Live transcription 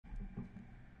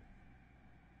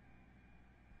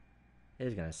It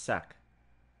is gonna suck.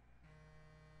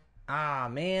 Ah,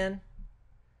 man.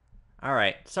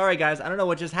 Alright. Sorry, guys. I don't know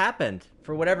what just happened.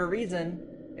 For whatever reason,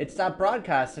 it stopped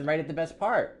broadcasting right at the best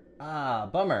part. Ah,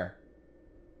 bummer.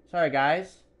 Sorry,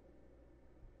 guys.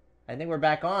 I think we're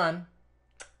back on.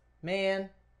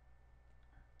 Man.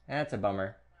 That's a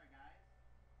bummer.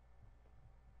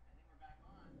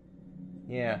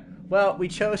 Yeah. Well, we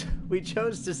chose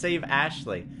to save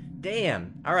Ashley.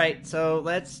 Damn. All right, so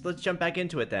let's jump back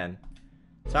into it then.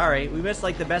 Sorry, we missed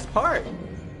like the best part.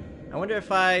 I wonder if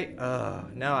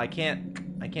no, I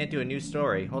can't do a new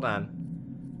story. Hold on.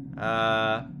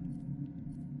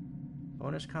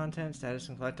 Bonus content, status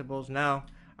and collectibles. No.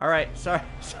 All right.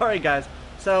 Sorry guys.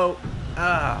 So,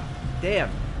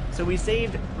 damn. So we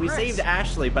saved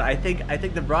Ashley, but I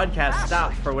think the broadcast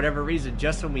stopped for whatever reason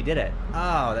just when we did it.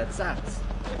 Oh, that sucks.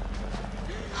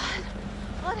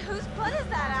 What? Whose blood is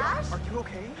that, Ash? Are you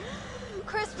okay?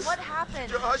 Chris, what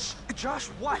happened? Josh,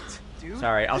 what, dude?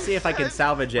 Sorry, I'll see if I can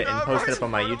salvage it and post it up on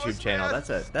my YouTube channel. That's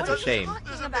a shame. What are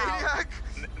you talking about?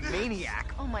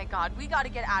 Maniac? Oh my God, we gotta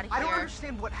get out of here. I don't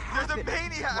understand what happened. There's a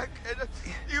maniac, and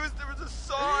there was a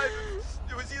saw.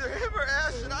 It was either him or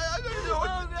Ash, and I don't know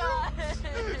what to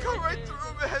do. It come right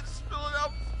through, man, spilling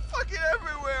out fucking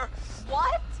everywhere.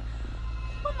 What?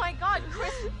 Oh my God,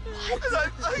 Chris,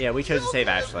 what? Yeah, we chose to save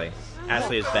Ashley.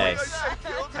 Ashley is bae.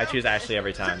 I choose Ashley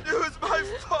every time. It was my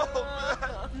fault,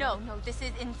 man. No, this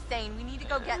is insane. We need to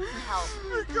go get some help.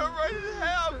 Cut right in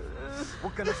half. We're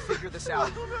gonna figure this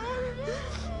out.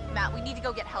 Matt, we need to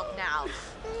go get help now.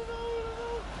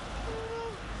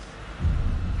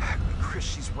 Chris,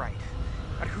 she's right.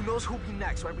 And who knows who'll be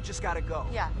next, right? We just gotta go.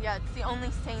 Yeah, it's the only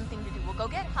sane thing to do. We'll go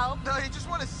get help. No, you just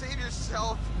want to save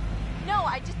yourself. No,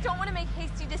 I just don't want to make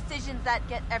hasty decisions that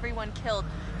get everyone killed.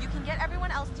 You can get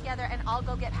everyone else together and I'll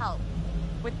go get help.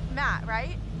 With Matt,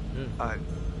 right?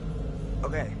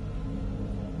 Okay.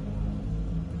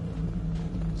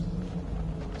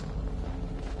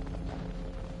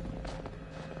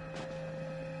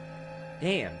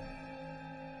 Damn.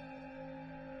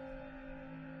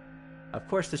 Of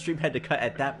course the stream had to cut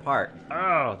at that part.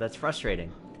 Oh, that's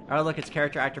frustrating. Oh, look, it's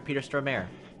character actor Peter Stormare.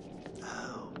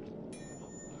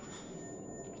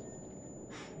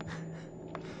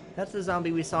 That's the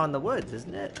zombie we saw in the woods,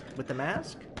 isn't it? With the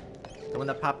mask? The one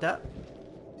that popped up?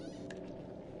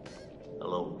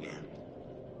 Hello again.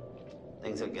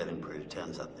 Things are getting pretty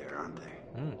tense up there, aren't they?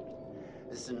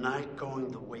 Is the night going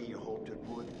the way you hoped it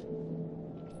would?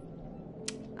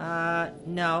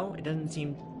 No. It doesn't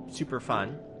seem super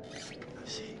fun. I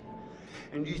see.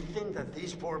 And you think that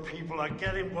these poor people are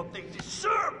getting what they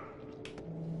deserve?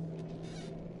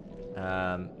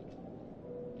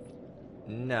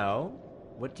 No.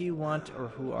 What do you want, or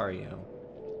who are you?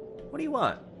 What do you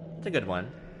want? It's a good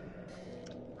one.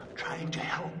 I'm trying to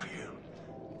help you.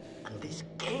 And this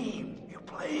game you're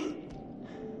playing,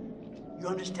 you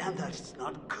understand that it's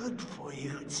not good for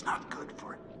you. It's not good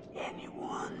for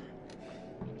anyone.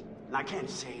 And I can't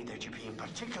say that you're being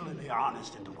particularly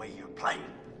honest in the way you're playing.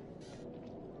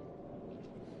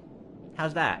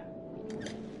 How's that?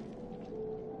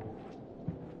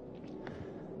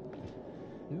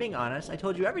 I'm being honest, I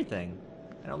told you everything.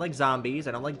 I don't like zombies,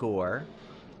 I don't like gore.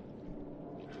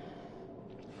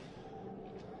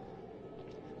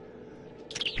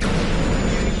 Do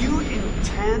you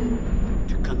intend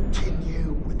to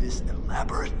continue with this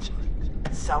elaborate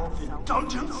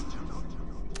self-indulgence?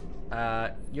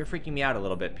 You're freaking me out a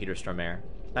little bit, Peter Stormare.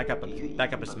 Back up a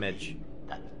smidge.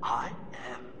 That I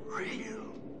am real.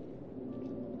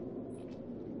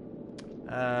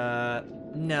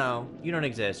 No, you don't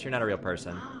exist. You're not a real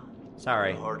person.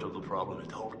 Sorry. The heart of the problem,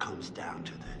 it all comes down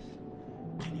to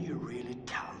this. Can you really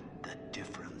tell the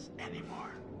difference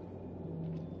anymore?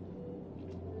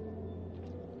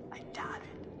 I doubt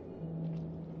it.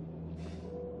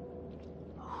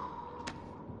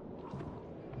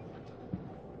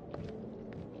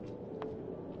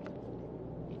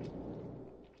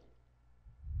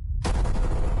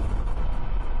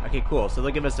 Okay, cool. So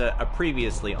they'll give us a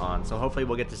previously on. So hopefully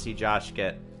we'll get to see Josh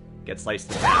get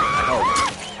sliced in half. I hope.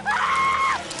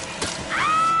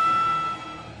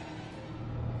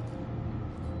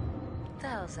 What the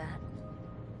hell's that?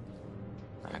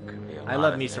 I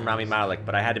love me some Rami Malek,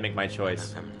 but I had to make my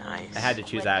choice. Nice. I had to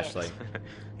choose Ashley.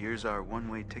 Here's our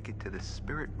one-way ticket to the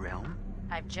spirit realm.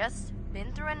 I've just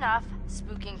been through enough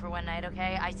spooking for one night,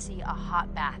 okay? I see a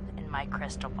hot bath in my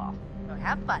crystal ball. So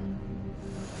have fun.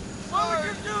 Oh,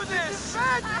 you do this!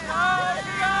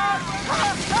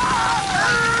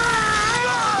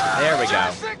 There we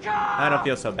go. I don't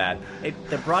feel so bad.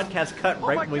 The broadcast cut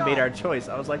right when we made our choice.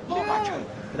 I was like, no.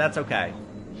 But that's okay.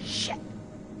 Shit.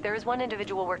 There is one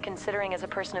individual we're considering as a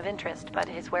person of interest, but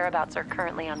his whereabouts are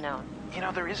currently unknown. You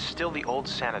know, there is still the old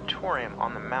sanatorium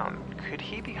on the mountain. Could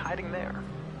he be hiding there?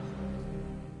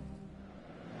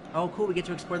 Oh, cool. We get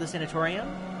to explore the sanatorium?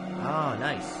 Oh,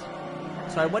 nice.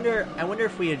 So I wonder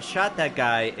if we had shot that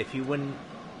guy, if we wouldn't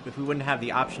have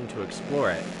the option to explore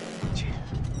it.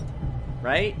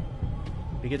 Right?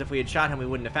 Because if we had shot him, we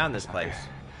wouldn't have found this place.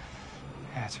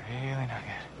 That's really not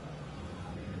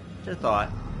good. Just a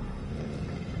thought.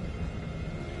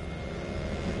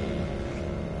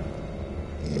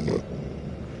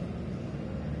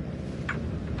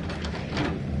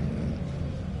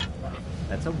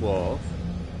 That's a wolf.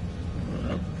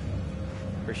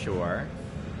 For sure.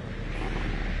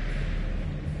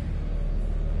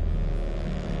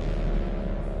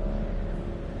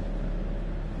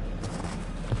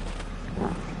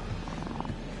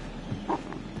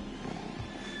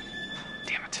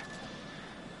 Damn it.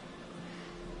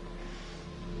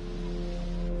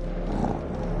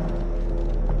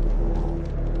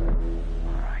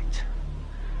 All right.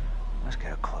 Let's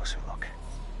get a closer look.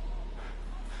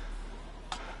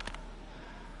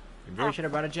 You really should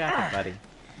have brought a jacket, buddy.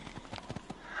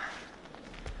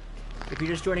 If you're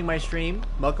just joining my stream,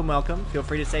 welcome, welcome. Feel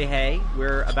free to say hey.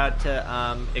 We're about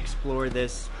to explore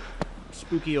this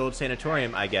spooky old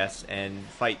sanatorium, I guess, and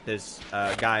fight this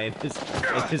guy and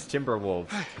his timber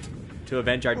wolves to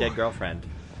avenge our dead girlfriend.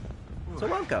 So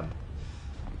welcome.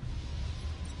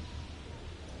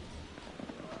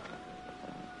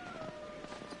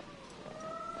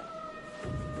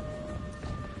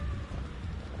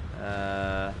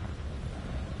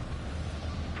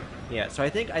 Yeah, so I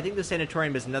think the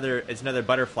sanatorium is another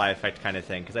butterfly effect kind of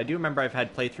thing, because I do remember I've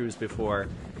had playthroughs before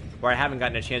where I haven't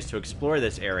gotten a chance to explore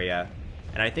this area,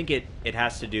 and I think it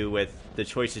has to do with the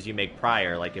choices you make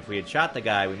prior. Like, if we had shot the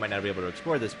guy, we might not be able to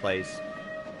explore this place,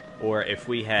 or if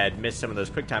we had missed some of those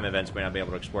QuickTime events, we might not be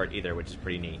able to explore it either, which is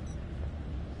pretty neat.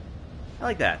 I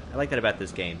like that. I like that about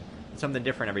this game. It's something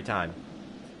different every time.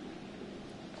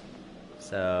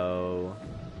 So,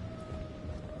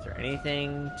 is there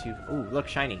anything to... Ooh, look,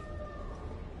 shiny.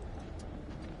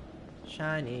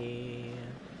 Shiny.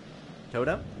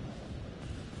 Totem?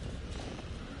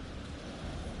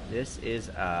 This is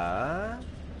a...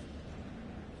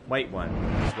 white one.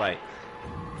 It's white.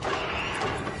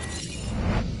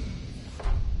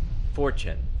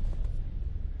 Fortune.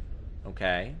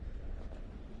 Okay.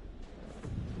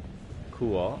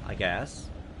 Cool, I guess.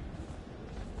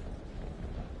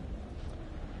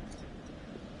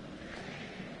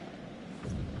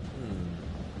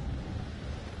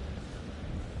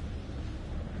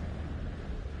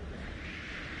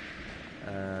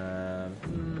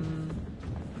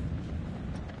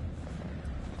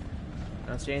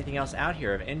 I don't see anything else out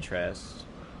here of interest.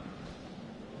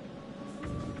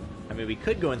 I mean, we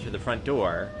could go in through the front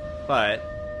door, but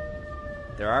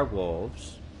there are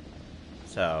wolves.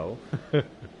 So,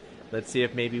 let's see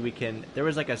if maybe we can... There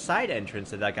was like a side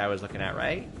entrance that guy was looking at,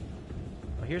 right?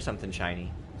 Oh, here's something shiny.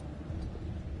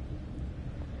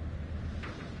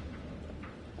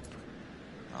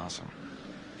 Awesome.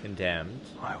 Condemned.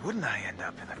 Why wouldn't I end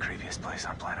up in the creepiest place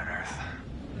on planet Earth?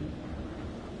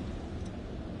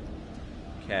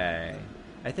 Okay.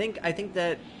 I think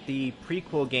that the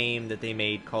prequel game that they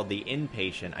made called The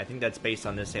Inpatient, I think that's based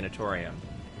on this sanatorium.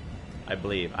 I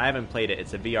believe. I haven't played it.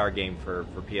 It's a VR game for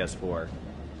PS4.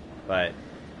 But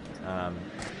I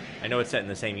know it's set in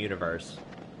the same universe.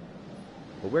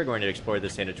 But we're going to explore the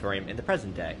sanatorium in the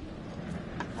present day.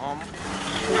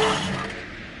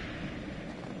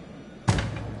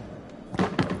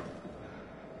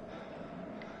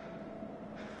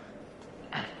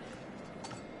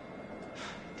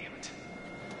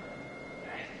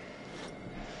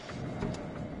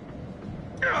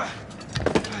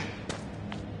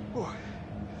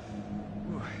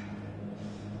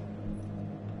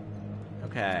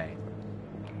 Okay.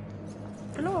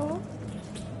 Hello.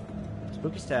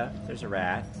 Spooky stuff. There's a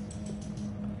rat.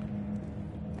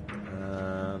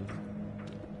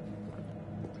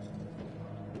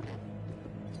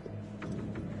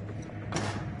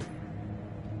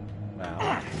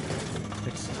 Wow.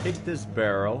 Let's take this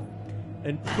barrel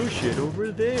and push it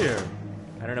over there.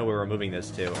 I don't know where we're moving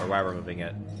this to, or why we're moving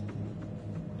it.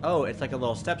 Oh, it's like a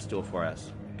little step stool for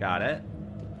us. Got it.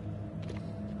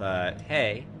 But,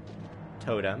 hey.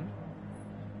 Totem.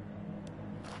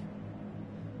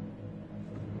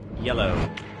 Yellow.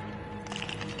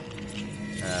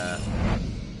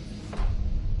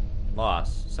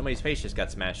 Lost. Somebody's face just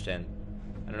got smashed in.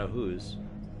 I don't know whose.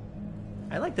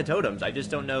 I like the totems, I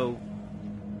just don't know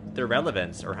their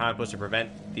relevance or how I'm supposed to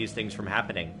prevent these things from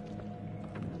happening.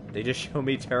 They just show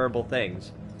me terrible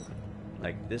things.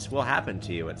 Like, this will happen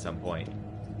to you at some point.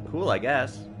 Cool, I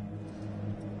guess.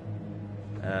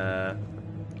 I'm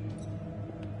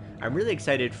really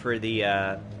excited for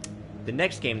the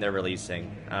next game they're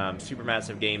releasing.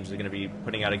 Supermassive Games is going to be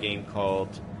putting out a game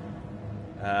called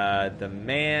The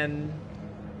Man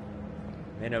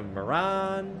of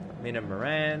Moran.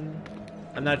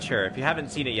 I'm not sure. If you haven't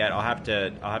seen it yet, I'll have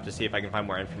to see if I can find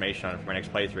more information on it for my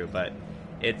next playthrough. But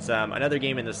it's another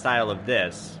game in the style of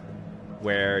this,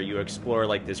 where you explore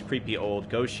like this creepy old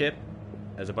ghost ship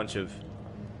as a bunch of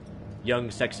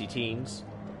young, sexy teens,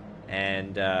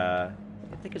 and I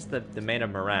think it's the Man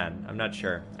of Moran. I'm not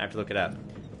sure. I have to look it up.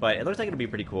 But it looks like it'll be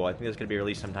pretty cool. I think it's going to be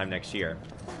released sometime next year.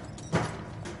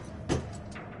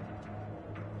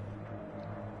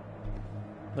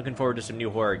 Looking forward to some new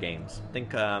horror games. I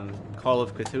think Call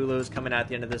of Cthulhu is coming out at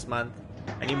the end of this month.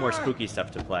 I need more spooky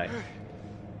stuff to play.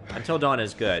 Until Dawn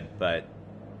is good, but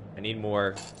I need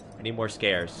more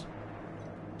scares.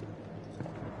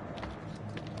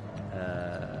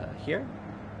 Here?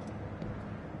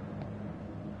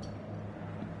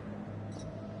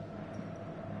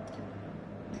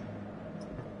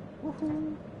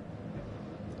 Woohoo!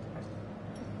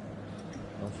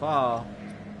 Don't fall.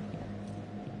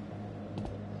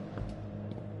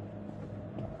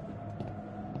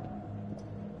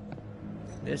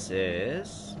 This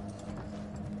is...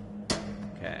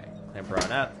 Okay, clamp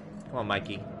on up. Come on,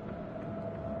 Mikey.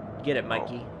 Get it,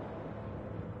 Mikey.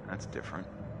 Oh, that's different.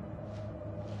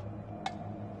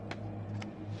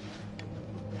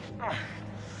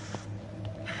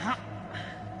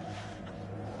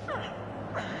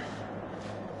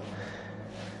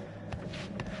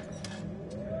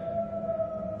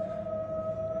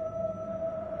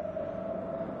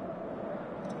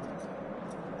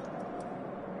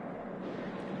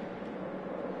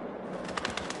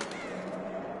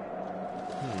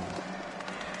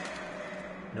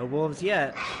 No wolves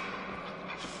yet.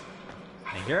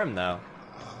 I hear him though.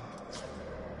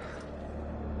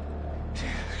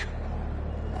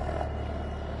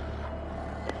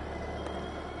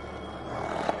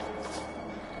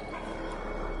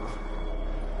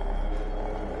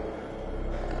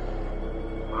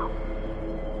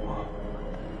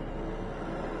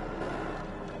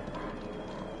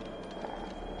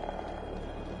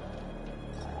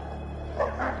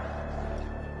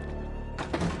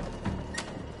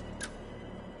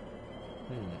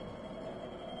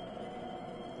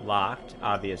 Locked,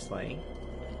 obviously.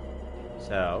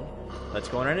 So, let's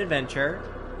go on an adventure.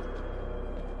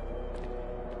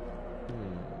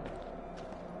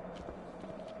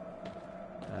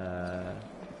 The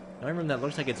only room that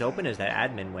looks like it's open is that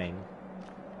admin wing.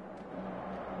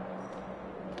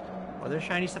 Oh, there's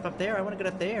shiny stuff up there. I want to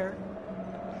get up there.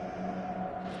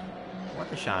 I want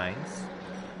the shines.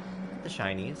 The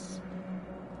shinies.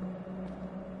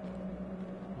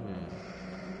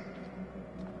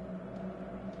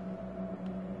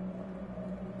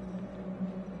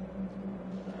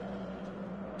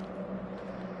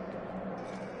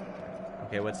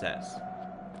 Okay, what's this?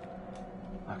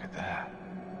 Look at that.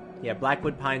 Yeah,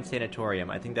 Blackwood Pine Sanatorium.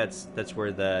 I think that's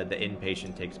where the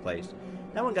inpatient takes place.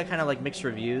 That one got kind of like mixed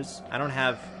reviews. I don't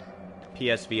have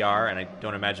PSVR, and I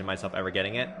don't imagine myself ever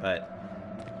getting it,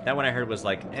 but that one I heard was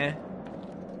like, eh.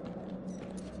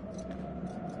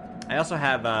 I also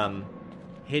have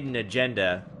Hidden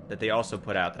Agenda that they also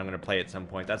put out that I'm going to play at some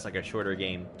point. That's like a shorter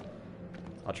game.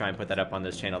 I'll try and put that up on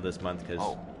this channel this month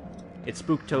because it's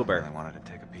Spooktober. I wanted to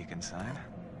take a peek inside.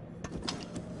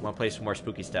 I want to play some more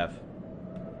spooky stuff.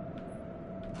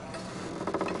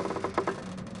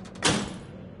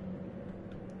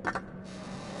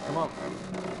 Come on.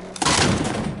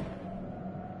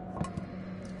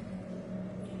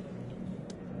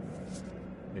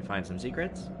 Let me find some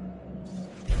secrets.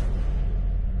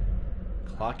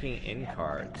 Clocking in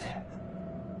cards.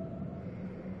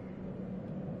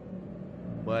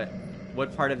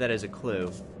 What part of that is a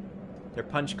clue? They're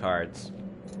punch cards.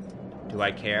 Do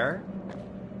I care?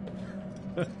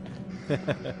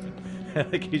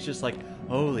 Like he's just like,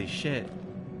 holy shit.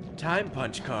 Time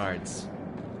punch cards.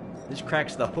 This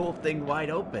cracks the whole thing wide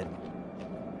open.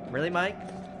 Really, Mike?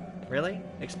 Really?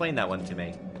 Explain that one to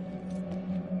me.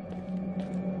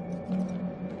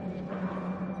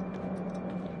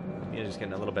 You're just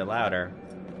getting a little bit louder.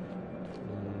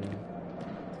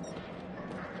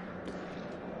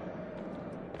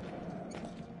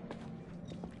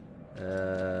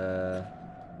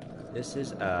 This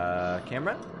is a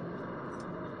camera?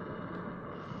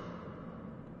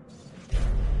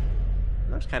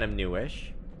 Looks kind of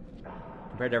newish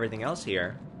compared to everything else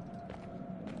here.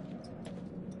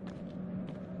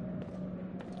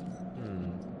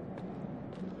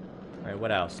 Alright,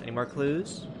 what else? Any more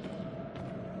clues?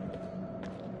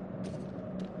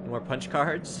 More punch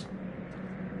cards.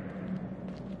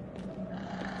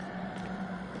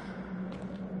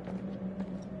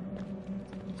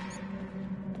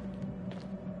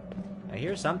 I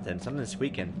hear something. Something's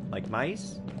squeaking. Like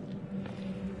mice?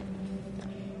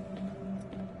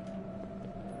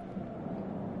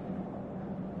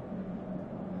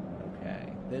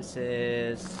 Okay. This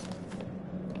is...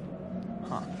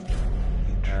 Huh.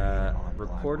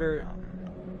 Reporter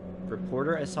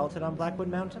assaulted on Blackwood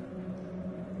Mountain?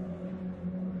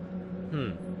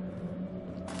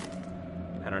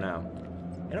 I don't know.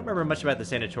 I don't remember much about the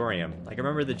Sanatorium. Like, I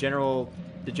remember the general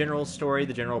story,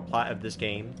 the general plot of this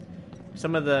game.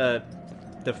 Some of the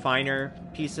finer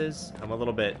pieces, I'm a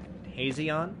little bit hazy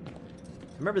on.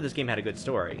 I remember this game had a good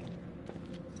story.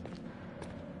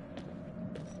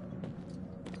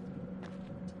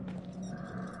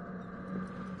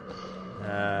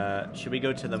 Should we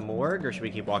go to the morgue, or should we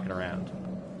keep walking around?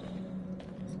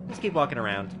 Let's keep walking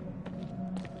around.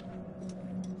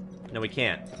 No, we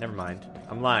can't. Never mind.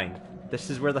 I'm lying. This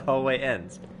is where the hallway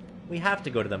ends. We have to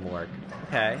go to the morgue.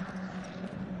 Okay.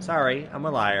 Sorry, I'm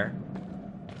a liar.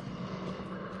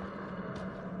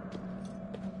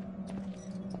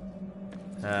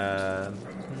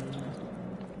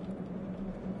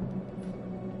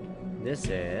 This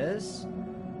is...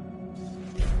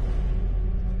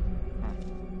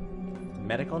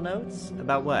 medical notes?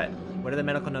 About what? What are the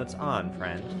medical notes on,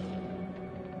 friend?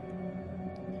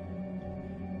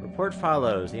 Report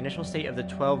follows. The initial state of the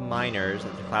 12 miners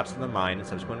at the collapse of the mine and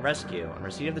subsequent rescue. On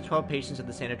receipt of the 12 patients at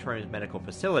the Sanatorium's medical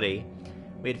facility,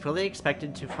 we had fully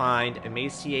expected to find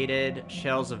emaciated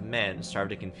shells of men,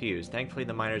 starved and confused. Thankfully,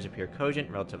 the miners appear cogent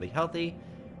and relatively healthy,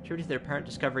 attributed to their apparent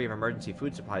discovery of emergency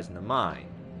food supplies in the mine.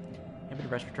 Inhibited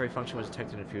respiratory function was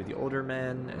detected in a few of the older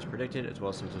men, as predicted, as well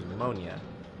as symptoms of pneumonia.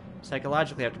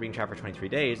 Psychologically, after being trapped for 23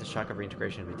 days, the shock of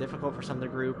reintegration would be difficult for some of the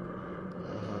group.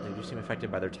 They do seem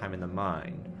affected by their time in the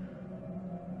mine.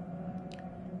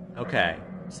 Okay,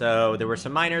 so there were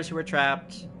some miners who were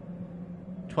trapped,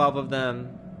 12 of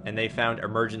them, and they found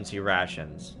emergency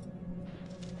rations.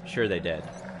 Sure they did.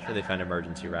 Sure they found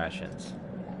emergency rations.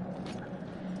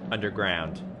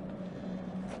 Underground.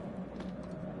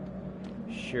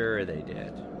 Sure they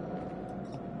did.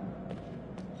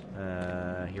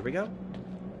 Here we go.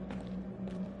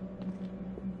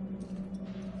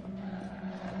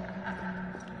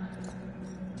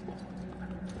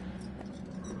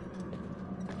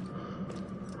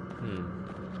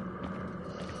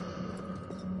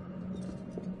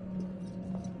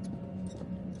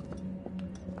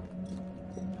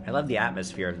 I love the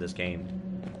atmosphere of this game.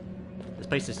 This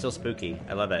place is still spooky.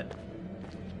 I love it.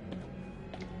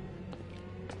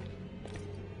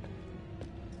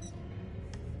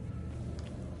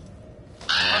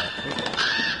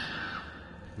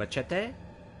 Machete?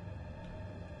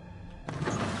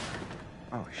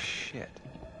 Oh, shit.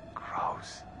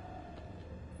 Gross.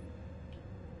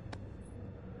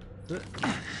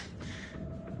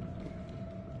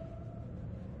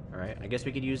 Alright, I guess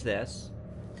we could use this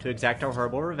to exact our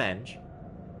horrible revenge.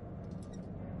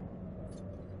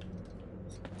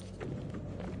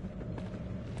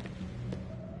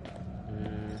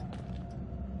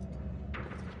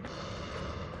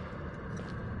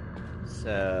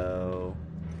 So...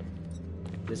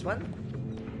 this one?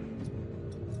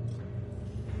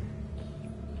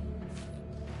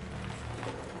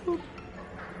 Boop.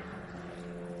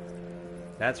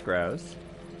 That's gross.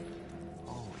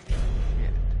 Holy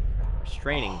shit.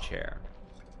 Restraining chair.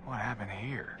 What happened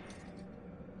here?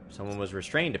 Someone was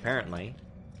restrained, apparently.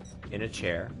 In a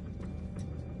chair.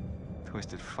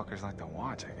 Twisted fuckers like to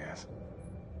watch, I guess.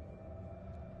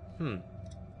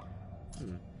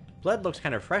 Blood looks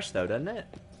kind of fresh, though, doesn't it?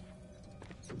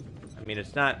 I mean,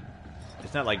 it's not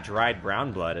like dried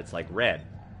brown blood. It's like red,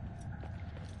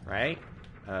 right?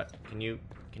 Can you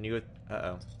go?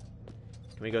 Uh-oh.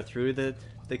 Can we go through the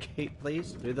gate,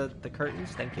 please? Through the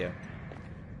curtains? Thank you.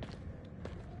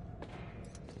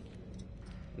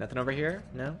 Nothing over here?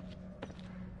 No?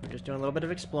 We're just doing a little bit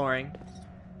of exploring.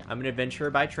 I'm an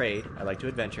adventurer by trade. I like to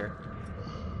adventure.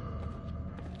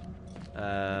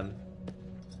 Some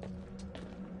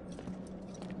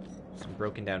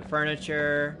broken down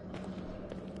furniture.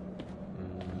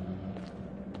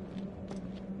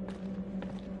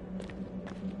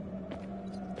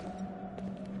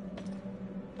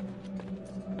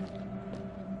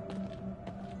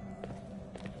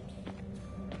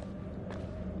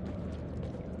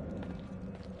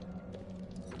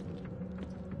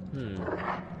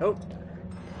 Oh,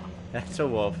 that's a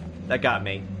wolf. That got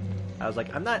me. I was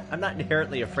like, I'm not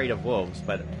inherently afraid of wolves,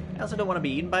 but I also don't want to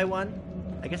be eaten by one.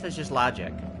 I guess that's just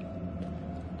logic.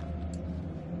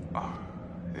 Oh,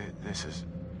 this is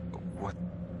What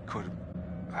could...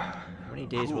 How many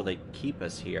days will they keep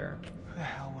us here? Who the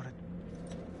hell would it...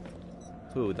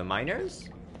 Who, the miners?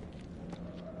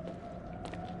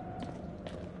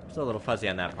 Still a little fuzzy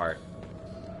on that part.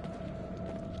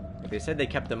 They said they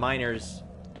kept the miners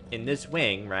in this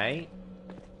wing, right?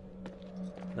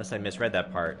 Unless I misread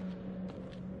that part.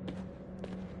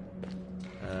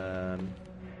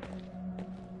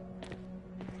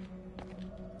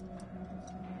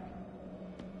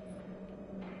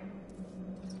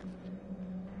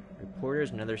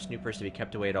 Reporters and other snoopers to be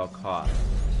kept away at all costs.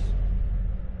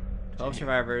 12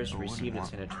 survivors received at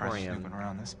Sanatorium.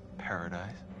 Around this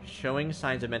paradise. Showing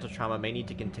signs of mental trauma may need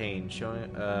to contain.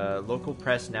 Showing local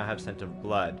press now have scent of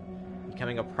blood.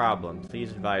 Becoming a problem.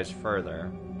 Please advise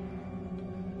further.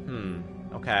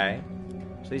 Okay.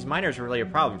 So these miners are really a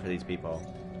problem for these people.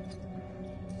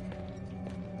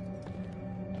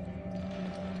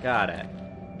 Got it.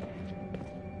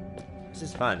 This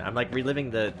is fun. I'm like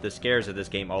reliving the scares of this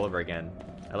game all over again.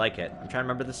 I like it. I'm trying to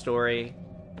remember the story.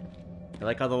 I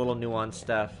like all the little nuanced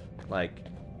stuff. Like,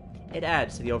 it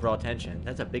adds to the overall tension.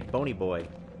 That's a big bony boy.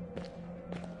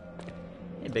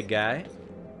 Hey, big guy.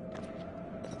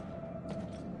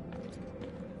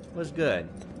 What's good?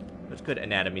 What's good,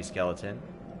 anatomy skeleton?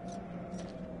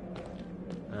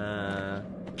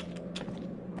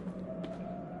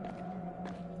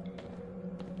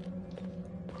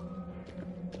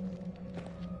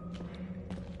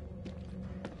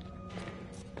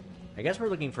 I guess we're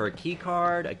looking for a key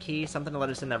card, a key, something to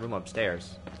let us in that room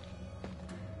upstairs.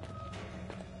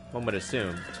 One would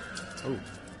assume. Ooh.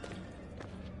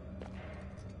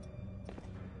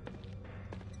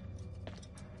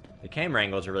 The camera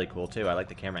angles are really cool too. I like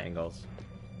the camera angles.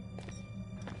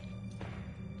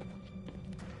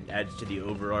 It adds to the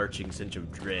overarching sense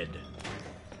of dread.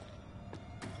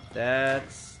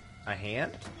 That's a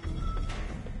hand?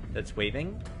 That's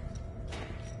waving?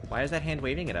 Why is that hand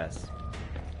waving at us?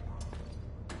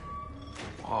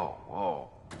 Whoa, whoa,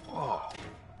 whoa.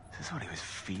 Is this what he was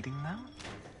feeding them?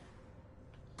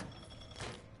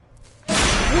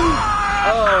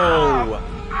 Oh!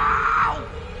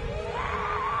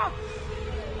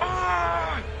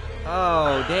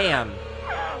 Oh, damn.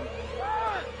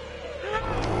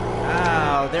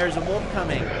 Oh, there's a wolf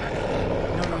coming.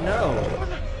 No, no, no.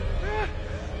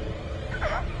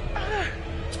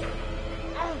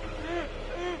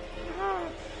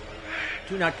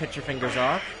 Do not cut your fingers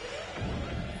off.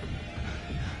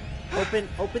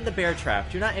 Open the bear trap.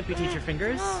 Do not amputate your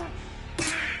fingers.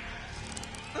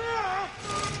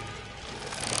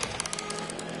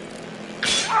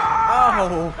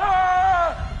 Oh!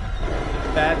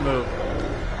 Bad move.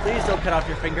 Please don't cut off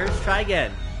your fingers. Try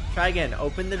again. Try again.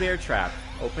 Open the bear trap.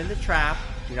 Open the trap.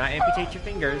 Do not amputate your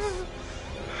fingers.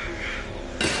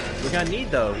 We're gonna need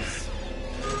those.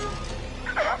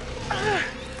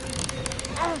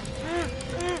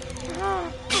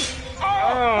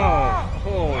 Oh.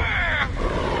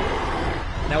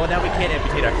 Now we can't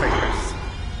amputate our fingers.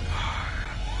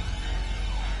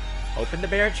 Open the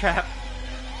bear trap.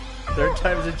 Third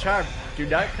time's a charm. Do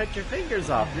not cut your fingers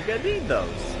off. You're gonna need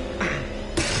those.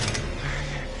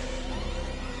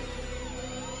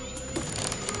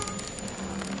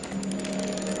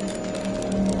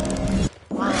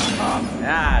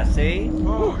 Ah, see?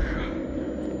 Oh,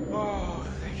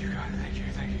 thank you, God. Thank you,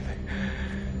 thank you,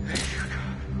 thank you,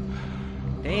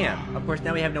 God. Damn. Of course,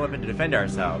 now we have no weapon to defend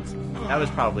ourselves. That was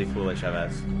probably foolish of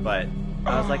us. But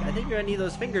I was like, I think you're gonna need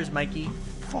those fingers, Mikey.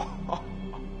 Fuck.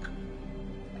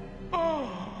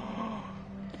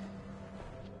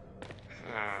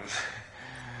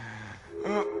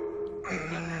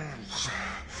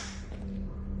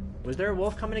 Was there a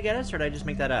wolf coming to get us, or did I just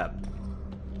make that up?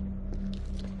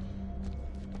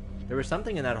 There was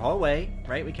something in that hallway,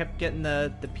 right? We kept getting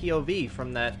the POV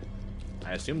from that.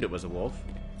 I assumed it was a wolf.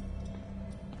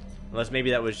 Unless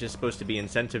maybe that was just supposed to be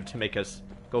incentive to make us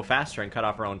go faster and cut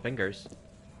off our own fingers.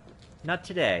 Not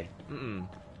today. Mm-mm.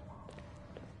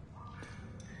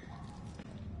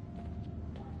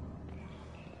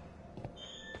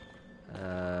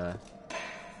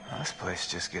 This place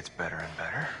just gets better and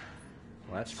better.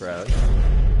 Well, that's gross.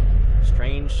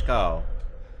 Strange skull.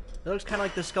 It looks kind of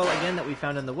like the skull again that we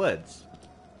found in the woods.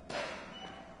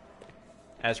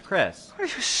 As Chris. Are you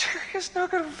serious? Not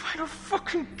gonna find a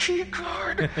fucking key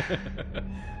card?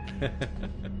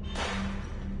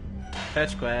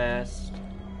 Fetch quest.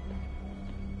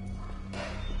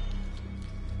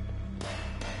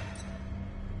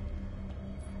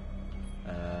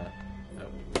 Oh.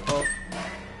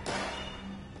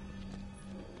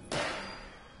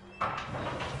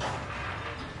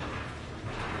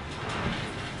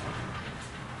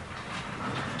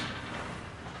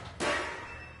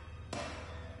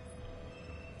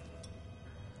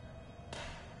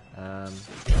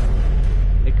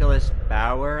 Nicholas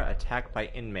Bauer, attacked by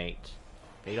inmate.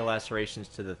 Fatal lacerations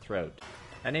to the throat.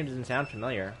 That name doesn't sound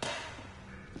familiar.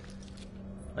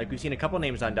 Like, we've seen a couple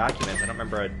names on documents. I don't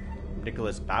remember a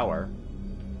Nicholas Bauer.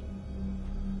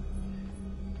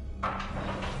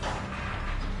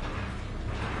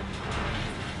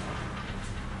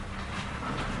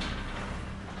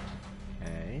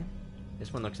 Okay.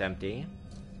 This one looks empty.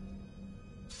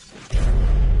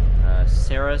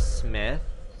 Sarah Smith.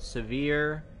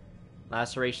 Severe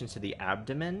lacerations to the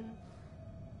abdomen.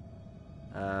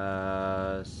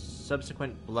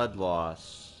 Subsequent blood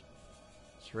loss.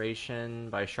 Laceration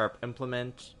by sharp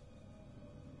implement.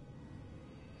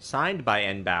 Signed by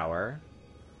N. Bauer.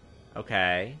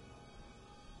 Okay.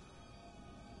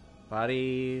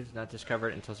 Body not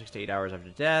discovered until 6 to 8 hours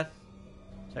after death.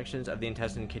 Sections of the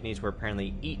intestine and kidneys were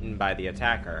apparently eaten by the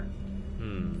attacker.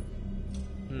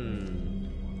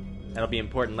 That'll be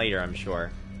important later, I'm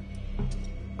sure.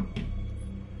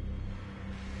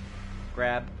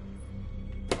 Grab.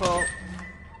 Pull.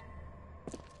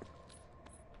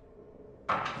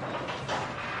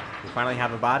 We finally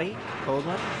have a body. Cold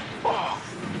one. Oh,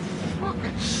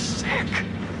 fucking sick.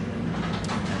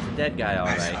 That's a dead guy,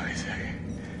 alright.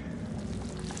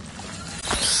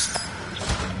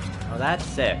 Oh, that's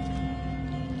sick.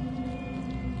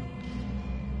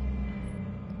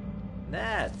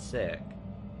 That's sick.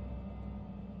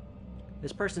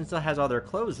 This person still has all their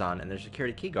clothes on and their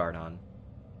security key guard on.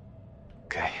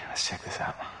 Okay, let's check this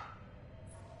out.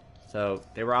 So,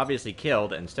 they were obviously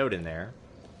killed and stowed in there.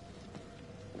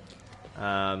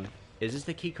 Is this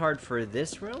the key card for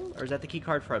this room, or is that the key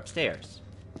card for upstairs?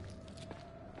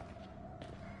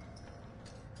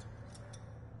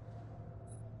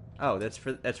 Oh, that's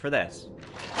for this.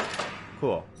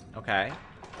 Cool. Okay.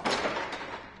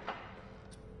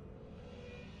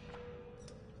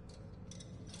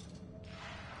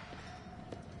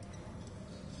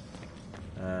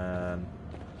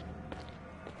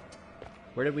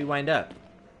 Where did we wind up?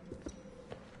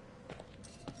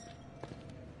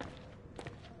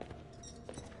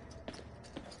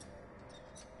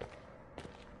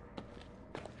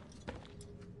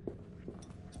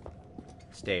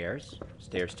 Stairs.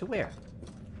 Stairs to where?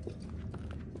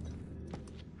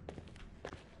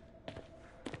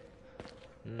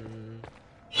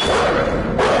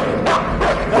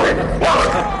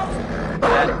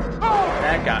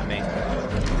 That got me.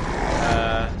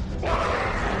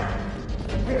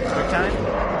 Quick time?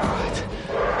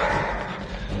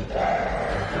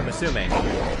 I'm assuming.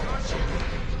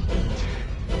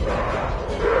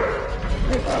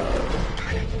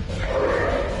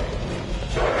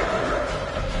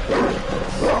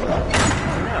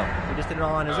 No, he just did it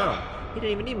all on his own. He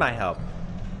didn't even need my help.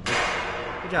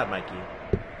 Good job, Mikey.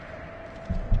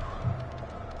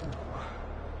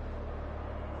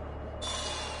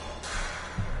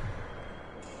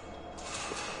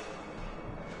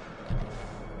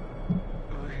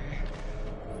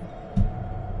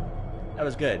 That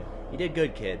was good. You did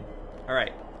good, kid.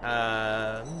 Alright.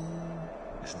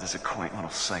 Isn't this a quaint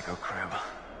little psycho crib?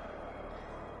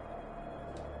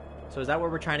 So is that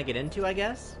where we're trying to get into, I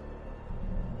guess?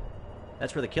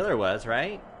 That's where the killer was,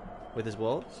 right? With his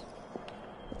wolves?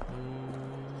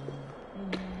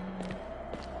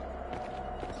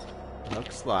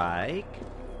 Looks like...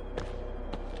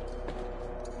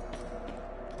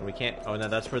 We can't... Oh, no,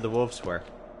 that's where the wolves were.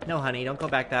 No, honey, don't go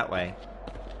back that way.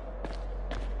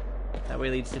 That way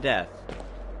leads to death.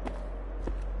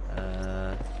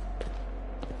 There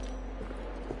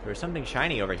was something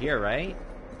shiny over here, right?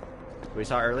 We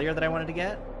saw earlier that I wanted to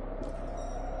get?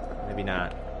 Maybe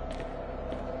not.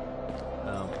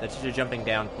 Oh, that's just a jumping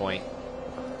down point.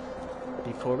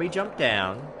 Before we jump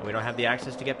down, and we don't have the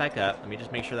access to get back up, let me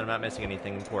just make sure that I'm not missing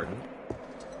anything important.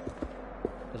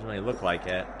 Doesn't really look like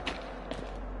it.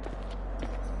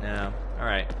 No.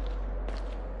 Alright.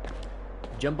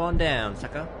 Jump on down,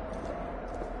 sucker.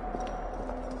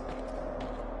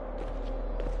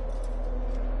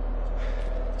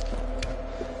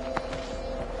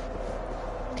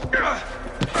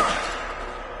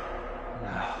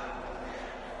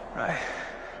 Right.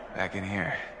 Back in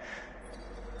here.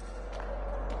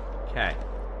 Okay.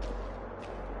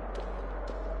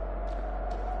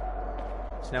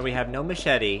 So now we have no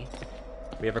machete.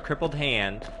 We have a crippled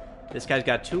hand. This guy's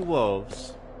got 2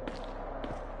 wolves.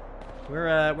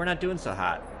 We're not doing so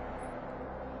hot.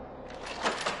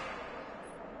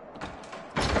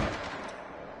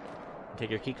 Take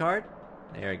your key card.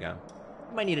 There we go.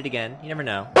 You might need it again. You never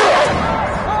know.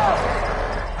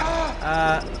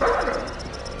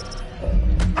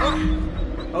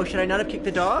 Oh, should I not have kicked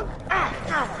the dog? Get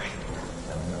away!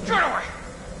 Get away!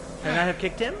 Should I not have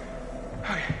kicked him?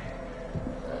 Okay.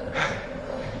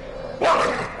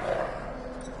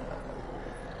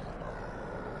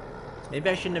 Maybe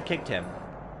I shouldn't have kicked him.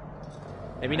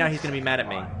 Maybe now he's gonna be mad at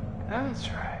me. That's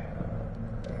right.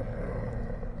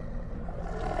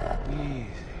 Easy.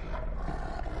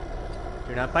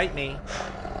 Do not bite me.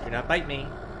 Do not bite me.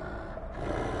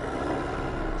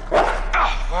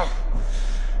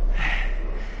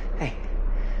 Hey,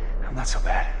 I'm not so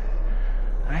bad.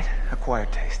 Right?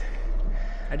 Acquired taste.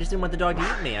 I just didn't want the dog to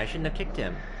eat me. I shouldn't have kicked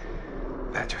him.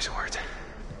 Bad choice of words.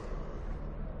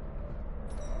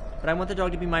 But I want the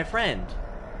dog to be my friend.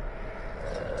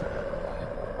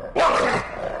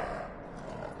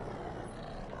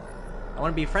 I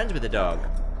want to be friends with the dog.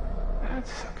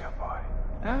 That's a good boy.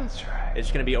 That's right. It's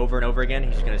just gonna be over and over again.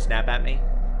 He's just gonna snap at me.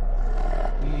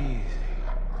 Easy.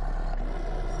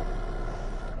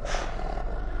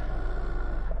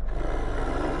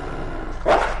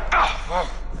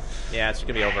 Yeah, it's just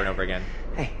gonna be over and over again.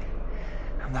 Hey,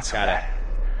 I'm not so Got bad.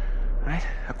 it. Right?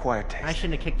 Acquired taste. I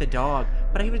shouldn't have kicked the dog,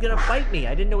 but he was gonna bite me.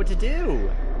 I didn't know what to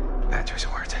do. Bad choice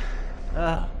of words.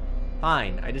 Ugh.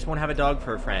 Fine. I just won't have a dog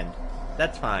for a friend.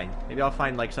 That's fine. Maybe I'll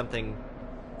find like something,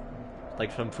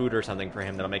 like some food or something for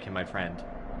him that'll make him my friend.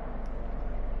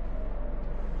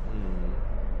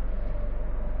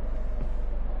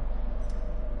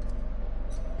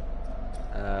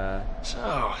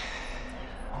 So,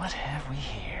 what have we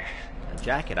here? A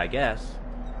jacket, I guess.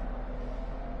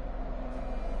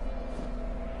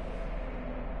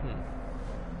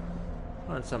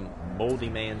 Want some moldy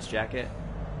man's jacket?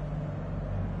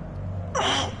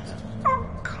 Come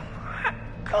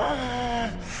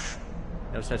on.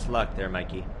 No such luck there,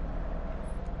 Mikey.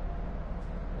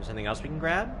 There's something else we can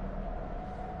grab?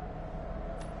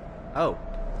 Oh.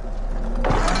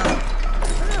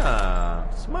 Ah,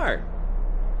 smart.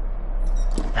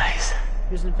 Nice.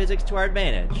 Using physics to our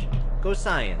advantage. Go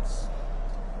science.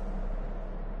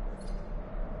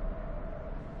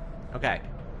 Okay.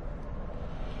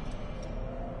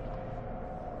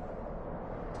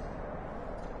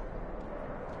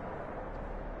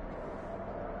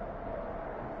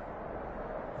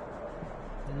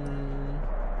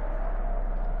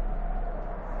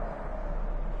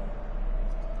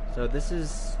 So this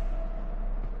is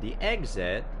the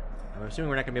exit. I'm assuming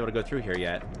we're not gonna be able to go through here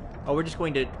yet. Oh, we're just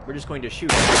going to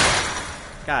shoot.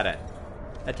 Got it.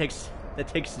 That takes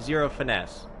 0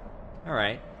 finesse. All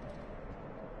right.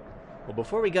 Well,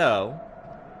 before we go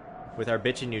with our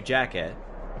bitchin' new jacket,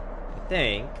 I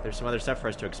think there's some other stuff for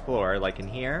us to explore, like in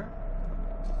here.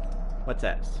 What's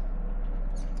this?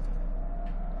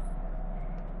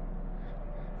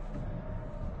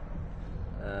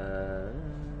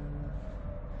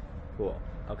 Cool.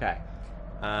 Okay.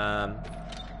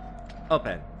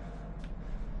 Open.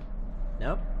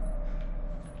 Nope.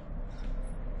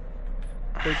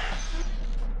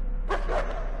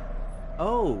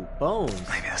 Oh, bones.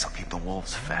 Maybe this will keep the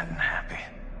wolves fat and happy.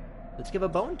 Let's give a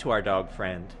bone to our dog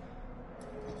friend.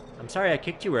 I'm sorry I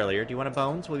kicked you earlier. Do you want a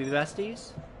bones? Will we be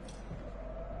besties?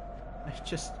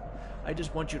 I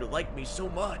just want you to like me so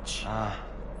much.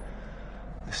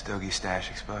 The stogie stash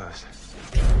exposed.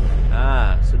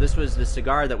 Ah, so this was the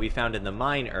cigar that we found in the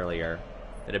mine earlier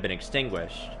that had been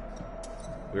extinguished.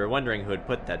 We were wondering who had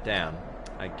put that down.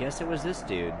 I guess it was this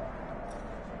dude.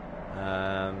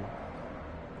 There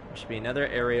should be another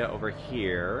area over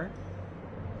here.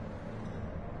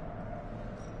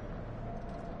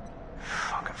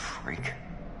 Fucking freak.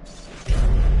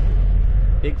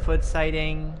 Bigfoot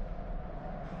sighting.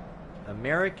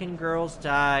 American girls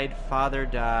died. Father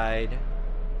died.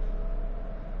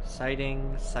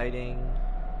 Sighting.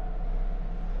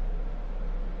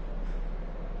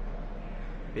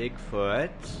 'Bigfoot.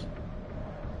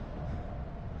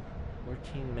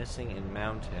 14 missing in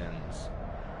mountains.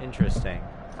 Interesting.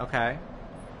 Okay.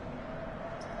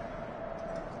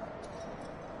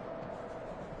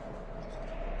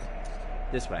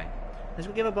 This way. Let's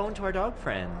go give a bone to our dog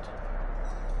friend.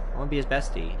 I want to be his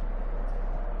bestie.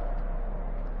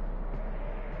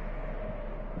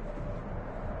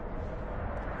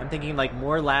 I'm thinking like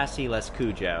more Lassie, less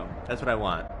Cujo. That's what I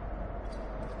want.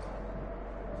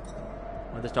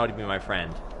 I want this dog to be my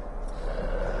friend.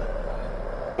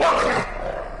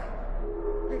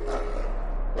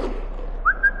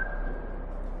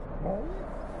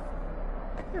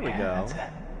 Here we go. That's it.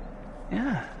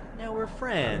 Yeah. Now we're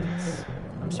friends.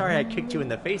 I'm sorry I kicked you in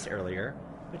the face earlier,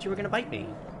 but you were gonna bite me.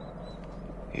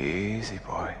 Easy,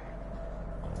 boy.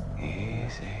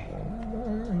 Easy.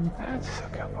 That's a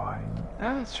good boy.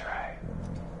 That's right.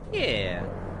 Yeah.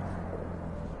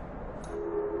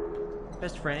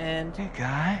 Best friend. Hey,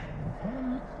 guy.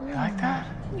 You like that?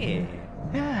 Yeah.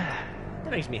 Yeah.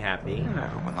 That makes me happy.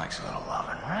 Everyone likes a little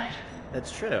loving, right?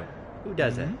 That's true. Who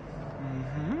doesn't?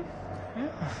 Mm-hmm.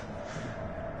 Yeah.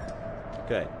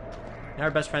 Good. Now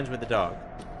we're best friends with the dog.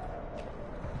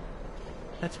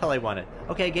 That's all I wanted.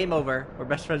 Okay, game over. We're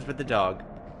best friends with the dog.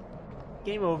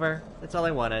 Game over. That's all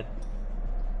I wanted.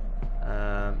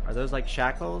 Are those like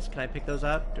shackles? Can I pick those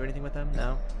up? Do anything with them?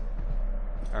 No?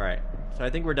 Alright. So I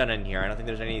think we're done in here. I don't think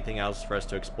there's anything else for us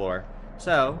to explore.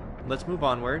 So, let's move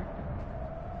onward.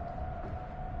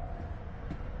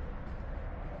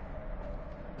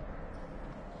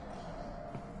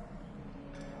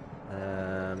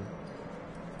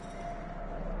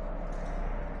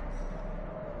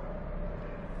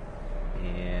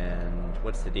 And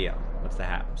what's the deal? What's the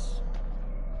haps?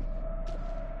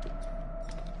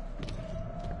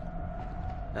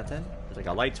 Nothing? There's like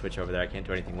a light switch over there I can't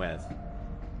do anything with.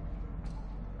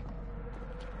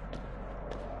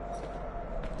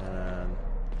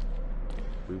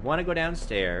 We want to go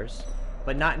downstairs,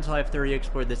 but not until I've thoroughly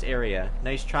explored this area.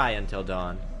 Nice try, Until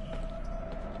Dawn.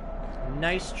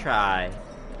 Nice try.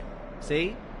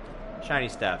 See? Shiny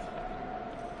stuff.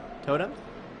 Totem?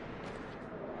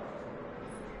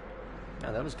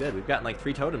 Oh, that was good. We've gotten like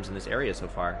 3 totems in this area so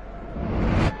far.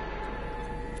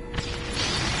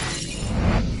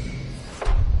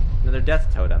 Another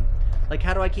death totem. Like,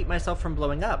 how do I keep myself from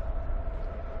blowing up?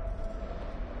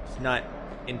 It's not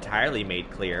entirely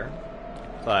made clear,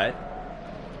 but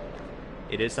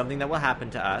it is something that will happen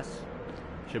to us,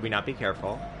 should we not be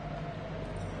careful.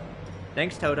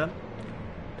 Thanks, totem.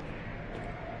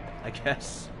 I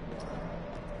guess.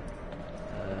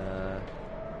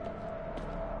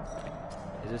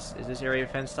 Is this area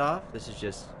fenced off? This is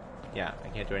just... yeah, I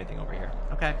can't do anything over here.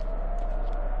 Okay.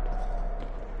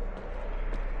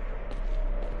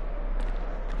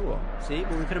 Cool. See?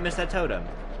 But we could have missed that totem.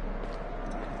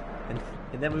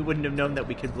 And then we wouldn't have known that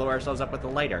we could blow ourselves up with a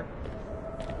lighter.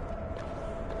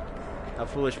 How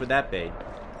foolish would that be?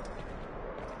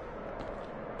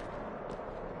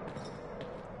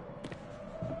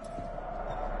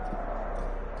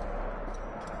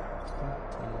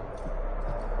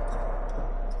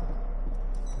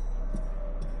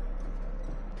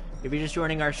 If you're just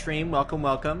joining our stream, welcome,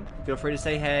 welcome. Feel free to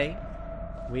say hey.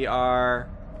 We are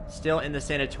still in the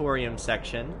Sanatorium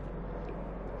section,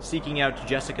 seeking out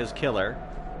Jessica's killer.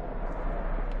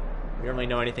 We don't really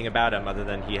know anything about him other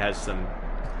than he has some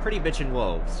pretty bitchin'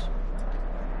 wolves.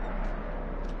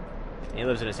 And he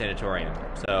lives in a sanatorium.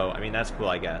 So, I mean, that's cool,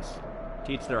 I guess.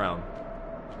 To each their own.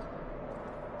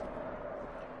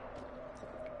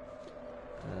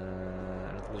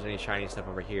 I don't think there's any shiny stuff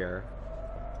over here.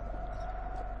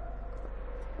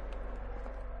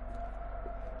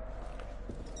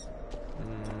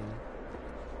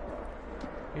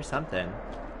 Here's something.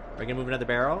 Are we gonna move another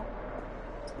barrel?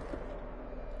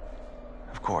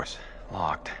 Of course.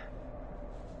 Locked.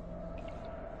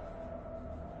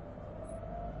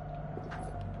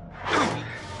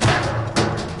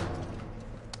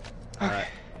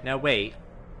 Now wait.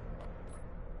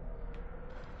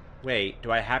 Wait,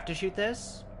 do I have to shoot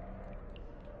this?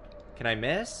 Can I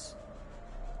miss?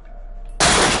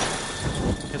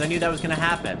 Because I knew that was gonna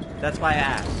happen. That's why I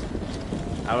asked.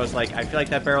 I was like, I feel like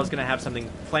that barrel's gonna have something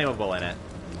flammable in it.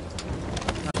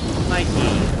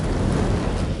 Mikey.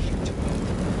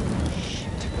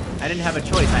 I didn't have a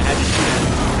choice, I had to shoot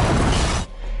it.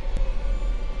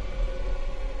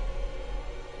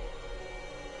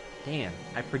 Damn,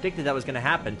 I predicted that was gonna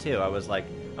happen too. I was like,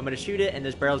 I'm gonna shoot it and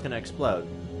this barrel's gonna explode.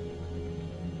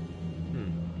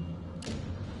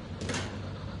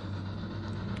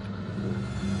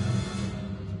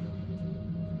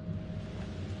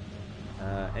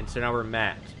 And so now we're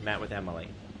Matt with Emily.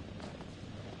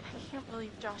 I can't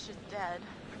believe Josh is dead.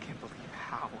 I can't believe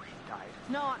how he died.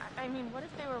 No, I mean, what if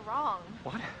they were wrong?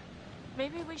 What?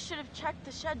 Maybe we should have checked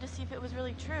the shed to see if it was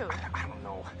really true. I don't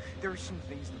know. There are some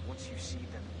things that once you see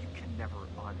them, you can never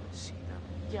unsee them.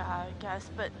 Yeah, I guess,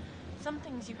 but some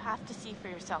things you have to see for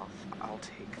yourself. I'll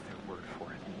take their word for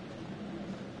it.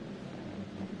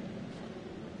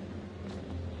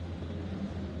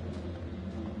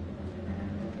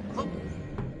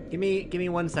 Give me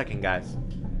 1 second, guys.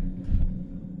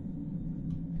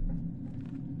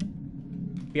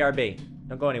 BRB.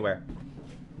 Don't go anywhere.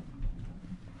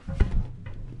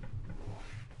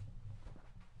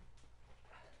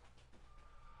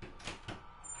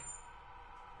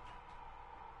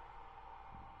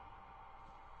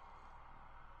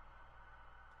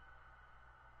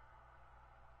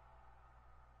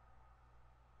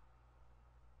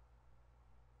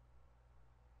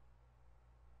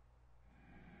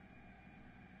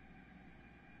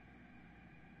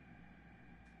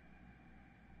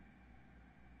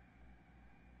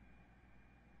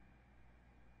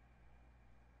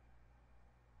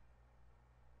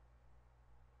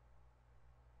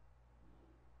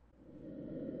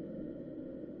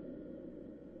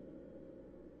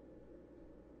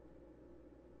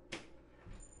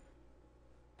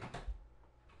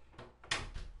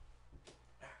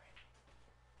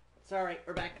 Sorry,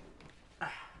 we're back.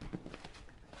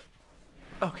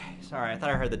 Okay, sorry, I thought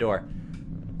I heard the door.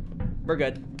 We're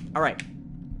good. Alright,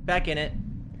 back in it.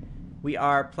 We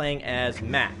are playing as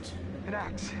Matt. An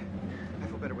axe. I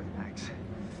feel better with an axe.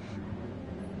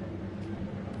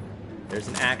 There's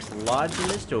an axe lodged in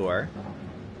this door.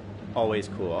 Always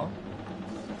cool.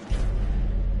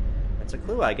 That's a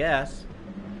clue, I guess.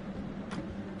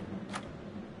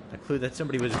 A clue that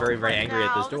somebody was very, very angry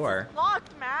at this door. This is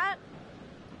locked, Matt.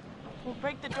 We'll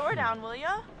break the door down, will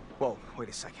ya? Whoa, wait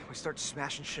a second. We start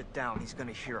smashing shit down, he's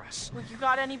gonna hear us. Well, you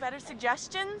got any better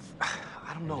suggestions?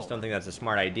 I don't know. I just don't think that's a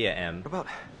smart idea, Em. What about...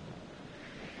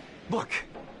 Look!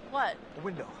 What? A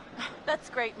window. That's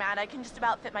great, Matt. I can just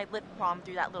about fit my lip balm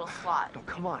through that little slot. No,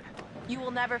 come on. You will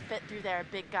never fit through there,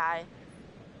 big guy.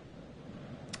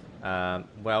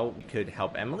 Well, we could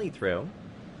help Emily through.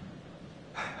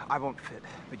 I won't fit,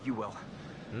 but you will.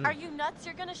 Are you nuts?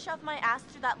 You're gonna shove my ass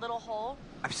through that little hole?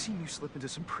 I've seen you slip into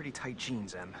some pretty tight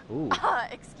jeans, Em. Ooh.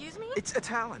 Excuse me? It's a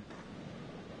talent.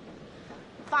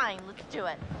 Fine, let's do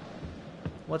it.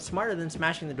 What's smarter than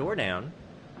smashing the door down?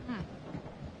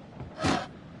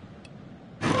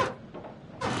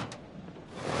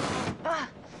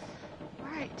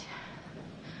 Alright.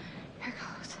 Here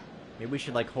goes. Maybe we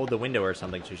should, like, hold the window or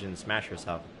something so she shouldn't smash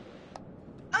herself.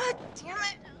 Damn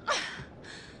it. Come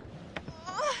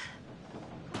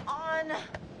on.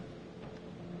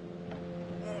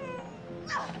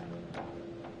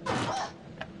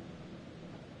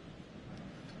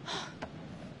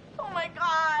 Oh my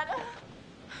god.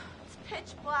 It's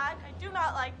pitch black. I do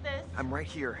not like this. I'm right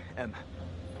here, Em.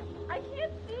 I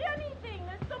can't see anything.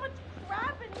 There's so much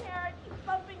crap in here I keep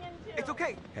bumping into. It's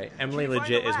okay. Okay, Emily Can you find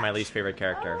legit the is my latch? least favorite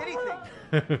character.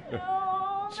 Anything.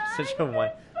 No, She's Matt, such a you one.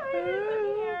 excited in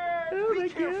here. Oh my Be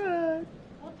careful. god.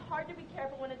 Well, it's hard to be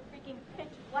careful when it's freaking pitch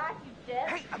black, you dip.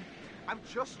 Hey, I'm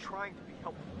just trying to be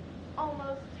helpful.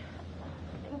 Almost.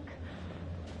 I think.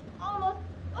 Almost.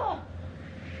 Ugh.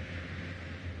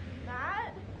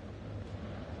 Matt?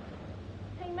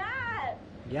 Hey, Matt!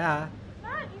 Yeah,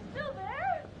 Matt, you still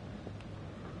there?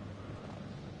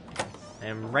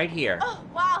 I'm right here. Oh,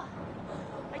 wow.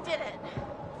 I did it.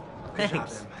 Good job,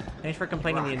 Thanks. Em. Thanks for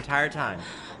complaining the Rock. entire time.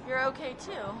 You're okay,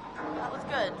 too. That was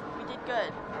good. We did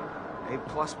good. A++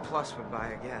 would buy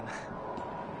again.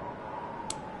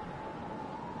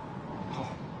 Oh.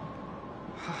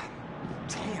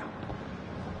 Damn.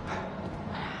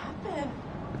 What happened?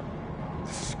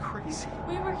 This is crazy.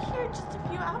 We were here just a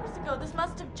few hours ago. This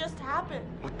must have just happened.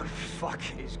 What the fuck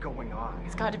is going on?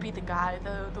 It's got to be the guy,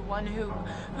 the one who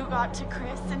got to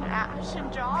Chris and Ash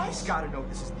and Josh. He's gotta know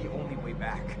this is the only way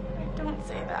back. Don't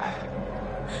say that.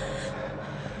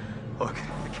 Look,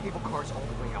 the cable car's all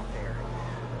the way out there.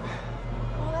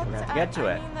 Well, We that's have to get to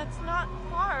I it. mean, that's not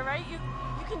far, right? You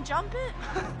can jump it.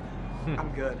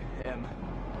 I'm good, Em.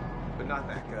 But not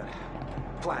that good.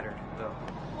 Flattered, though.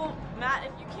 Well, Matt,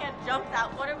 if you can't jump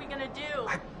that, what are we gonna do?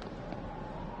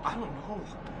 I don't know.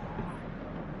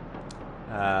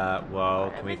 Well,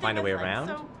 can we Everything find a way is, like, around?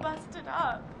 so busted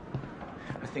up.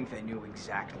 I think they knew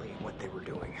exactly what they were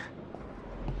doing.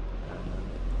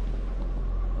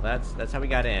 Well, that's how we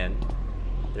got in.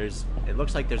 It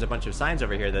looks like there's a bunch of signs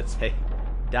over here that say,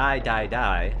 die, die,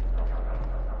 die.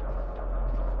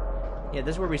 Yeah,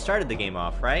 this is where we started the game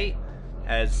off, right?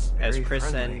 As Very Chris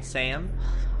friendly. and Sam.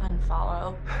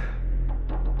 Unfollow.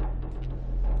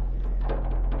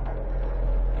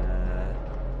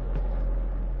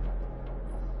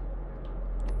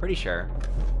 Pretty sure.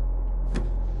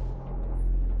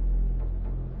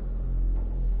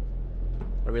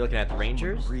 What are we looking at? The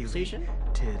Rangers Really station?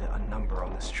 did a number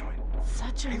on this joint.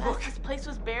 Such a Hey, mess. look. This place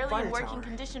was barely Fire in working tower.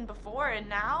 condition before, and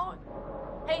now?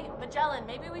 Hey, Magellan,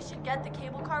 maybe we should get the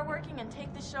cable car working and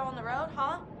take this show on the road,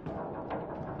 huh?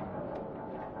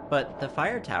 But the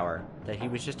fire tower that he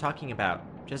was just talking about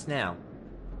just now.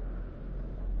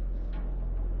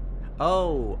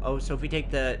 Oh, so if we take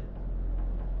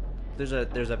there's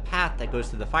a path that goes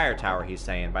to the fire tower, he's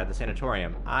saying, by the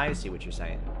sanatorium. I see what you're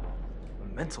saying.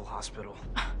 A mental hospital.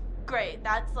 Great,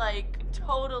 that's like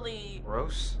totally...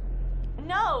 Gross?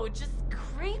 No, just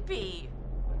creepy.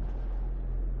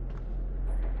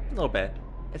 A little bit.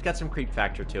 It's got some creep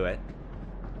factor to it.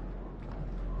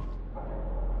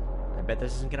 I bet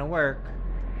this isn't gonna work.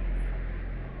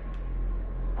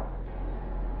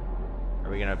 Are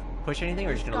we gonna push anything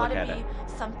or just gonna look at Gotta it?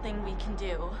 be something we can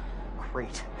do.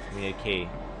 Great. We need a key.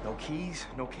 No keys,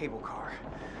 no cable car.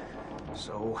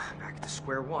 So, back to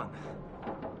square one.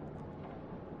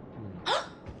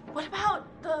 What about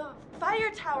the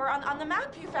fire tower on the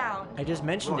map you found? I just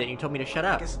mentioned it and you told me to shut I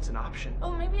up. guess it's an option.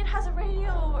 Oh, maybe it has a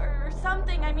radio or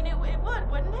something. I mean, it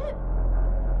would, wouldn't it?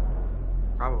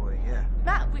 Probably, yeah.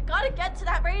 Matt, we gotta get to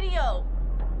that radio.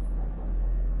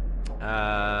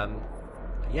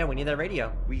 Yeah, we need that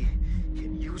radio. We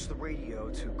can use the radio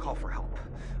to call for help.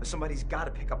 Somebody's got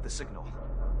to pick up the signal.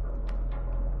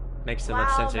 Makes so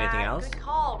much sense than anything else. Good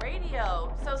call.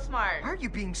 Radio. So smart. Why are you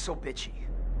being so bitchy?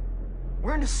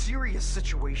 We're in a serious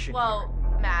situation. Well,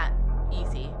 Matt,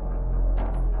 easy.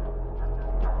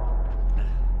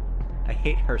 I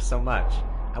hate her so much.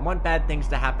 I want bad things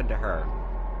to happen to her.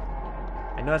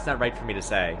 I know that's not right for me to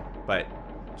say, but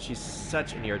she's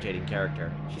such an irritating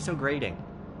character. She's so grating.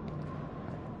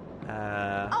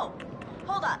 Oh,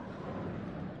 hold up.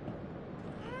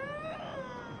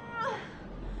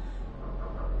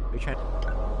 Are you trying?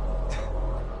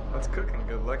 What's cooking?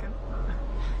 Good looking?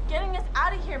 Getting us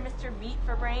out of here, Mr. Meat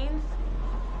for Brains.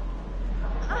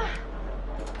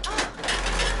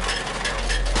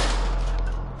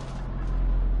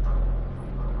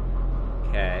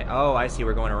 Okay. Oh, I see.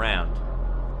 We're going around.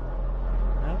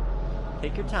 Well,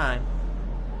 take your time.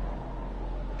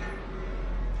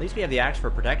 At least we have the axe for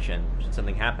protection, should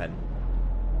something happen.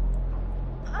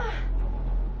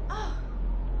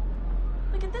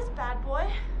 Look at this bad boy.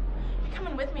 You're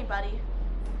coming with me, buddy.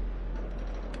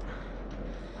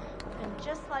 And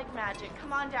just like magic,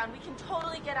 come on down. We can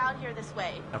totally get out here this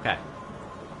way. Okay.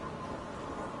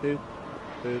 Boop.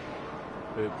 Boop.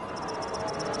 Boop.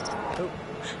 Boop.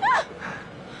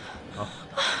 Oh.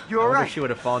 You I wonder alright? if she would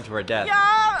have fallen to her death.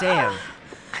 Yeah. Damn.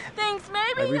 Thanks,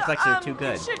 maybe. My reflexes are too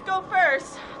good. You should go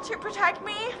first to protect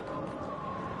me.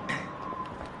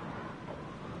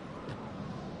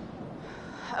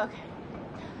 Okay.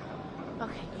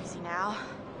 Okay, easy now.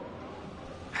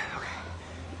 Okay.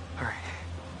 Alright.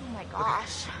 Oh my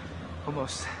gosh.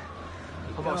 Almost.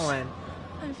 Keep Almost. going.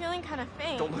 I'm feeling kind of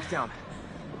faint. Don't look down.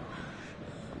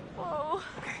 Whoa.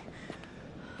 Okay.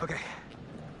 Okay.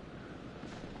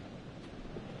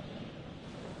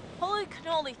 Holy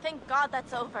cannoli, thank God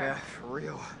that's over. Yeah, for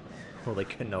real. Holy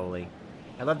cannoli.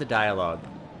 I love the dialogue.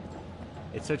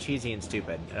 It's so cheesy and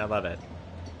stupid, and I love it.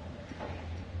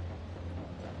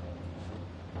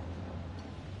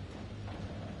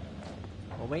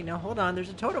 Well, wait, now hold on. There's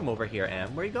a totem over here,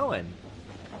 Em. Where are you going?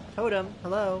 Totem,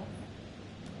 hello.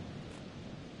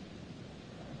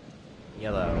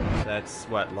 Yellow. So that's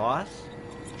what, lost?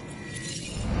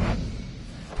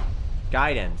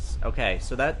 Guidance. Okay,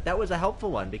 so that was a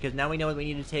helpful one because now we know that we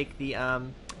need to take the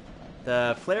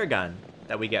flare gun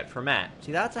that we get from Matt.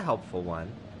 See, that's a helpful one.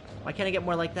 Why can't I get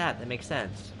more like that? That makes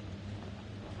sense.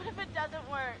 What if it doesn't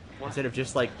work? Instead of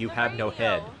just like, you The have no radio.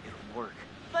 head. It'll work.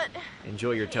 But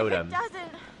Enjoy your if totem. it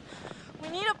doesn't, we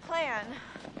need a plan.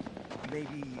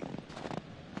 Maybe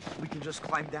we can just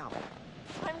climb down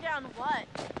Climb down what?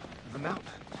 the mountain.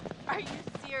 Are you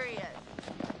serious?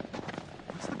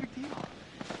 What's the big deal?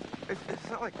 It's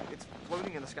not like it's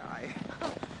floating in the sky.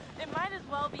 It might as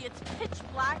well be. It's pitch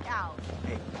black out.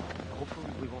 Hey, hopefully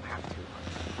we won't have to.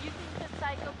 You think the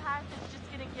psychopath is just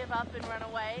gonna give up and run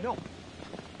away? No.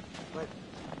 But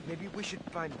maybe we should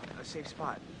find a safe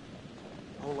spot.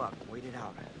 Hole up, wait it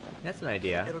out. That's an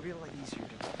idea. It'll be a lot easier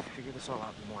to figure this all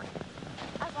out in the morning.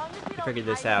 As long as we don't Figure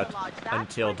this hide in out the lodge, that's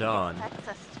until where he dawn. expects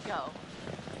us to go.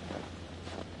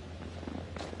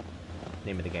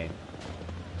 Name of the game.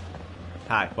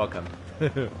 Hi, welcome.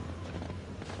 I'm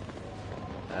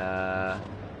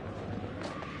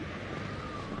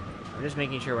just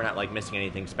making sure we're not like missing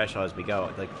anything special as we go.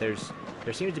 Like there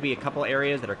seems to be a couple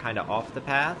areas that are kind of off the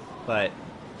path, but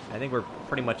I think we're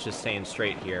pretty much just staying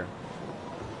straight here.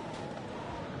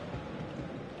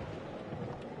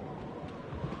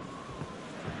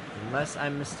 Unless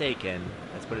I'm mistaken,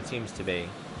 that's what it seems to be.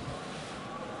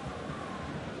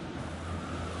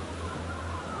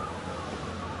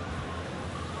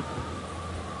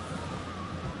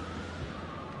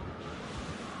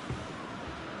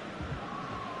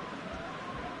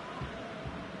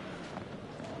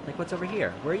 Like, what's over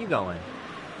here? Where are you going?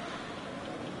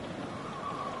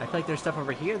 I feel like there's stuff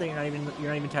over here that you're not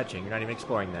even touching. You're not even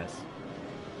exploring this.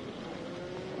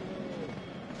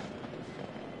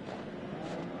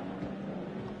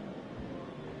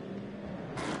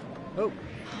 Oh.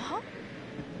 Huh?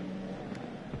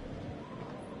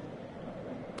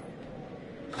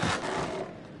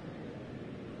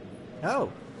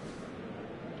 Oh.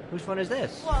 Whose phone is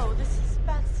this? Whoa, this is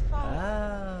Beth's phone.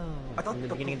 Oh. I thought From the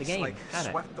beginning of the police, game. like, Got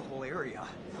it. swept the whole area.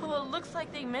 Well, it looks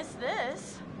like they missed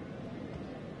this.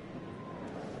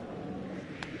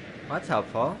 Well, that's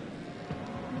helpful.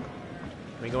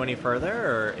 Can we go any further,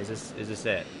 or is this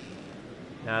it?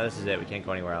 No, this is it. We can't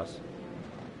go anywhere else.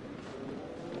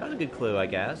 That was a good clue, I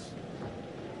guess.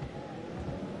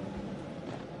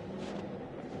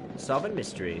 Solving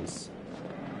mysteries.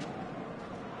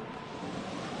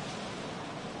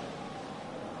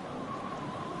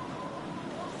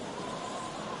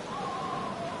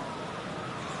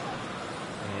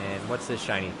 what's this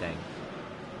shiny thing?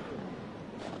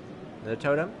 The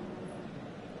totem?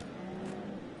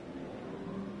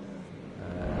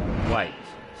 White.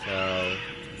 So...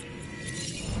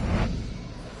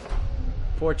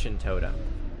 Fortune totem.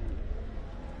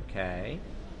 Okay.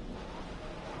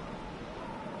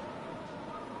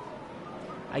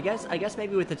 I guess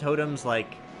maybe with the totems,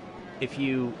 like, if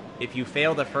you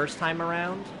fail the first time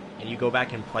around and you go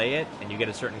back and play it and you get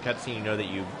a certain cutscene, you know that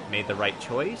you made the right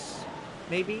choice.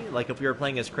 Maybe, like if we were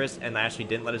playing as Chris and they actually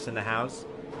didn't let us in the house,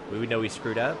 we would know we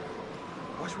screwed up.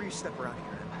 Watch where you step around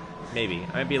here. Maybe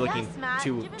I might be looking Yes, Matt,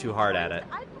 too given too hard the at it.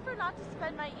 choice, I'd prefer not to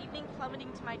spend my evening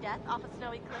plummeting to my death off a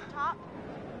snowy cliff top.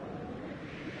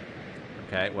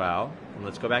 Okay, well,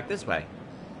 let's go back this way.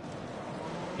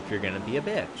 If you're gonna be a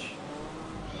bitch.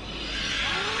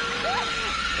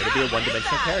 Way to be a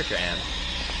one-dimensional character, Anne.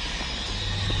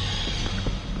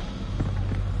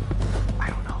 I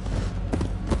don't know.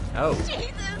 Oh.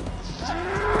 Jesus!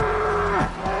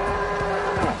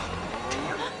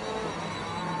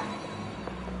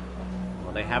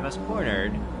 Well, they have us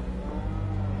cornered.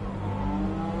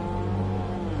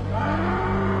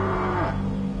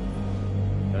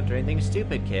 Don't do anything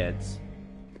stupid, kids.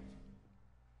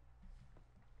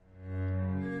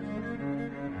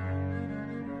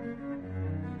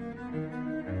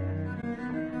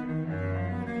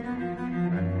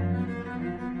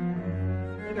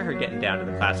 Look at her getting down to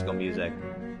the classical music.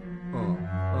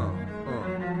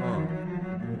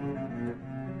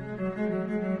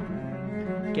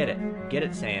 Get it. Get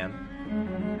it, Sam.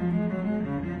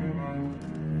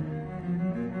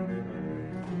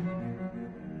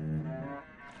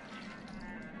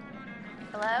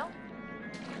 Hello?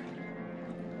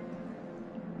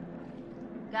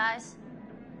 Guys?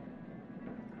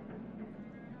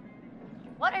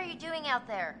 What are you doing out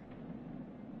there?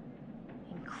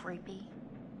 Being creepy?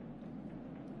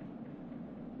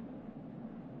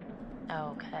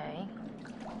 Okay.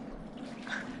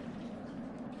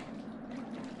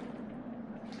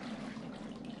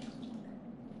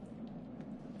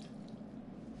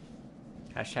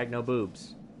 Hashtag no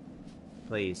boobs.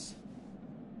 Please.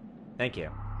 Thank you.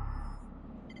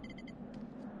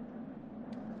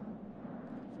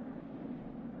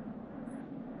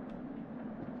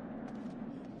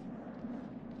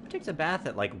 Who takes a bath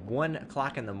at like 1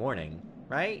 o'clock in the morning,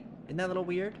 right? Isn't that a little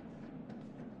weird?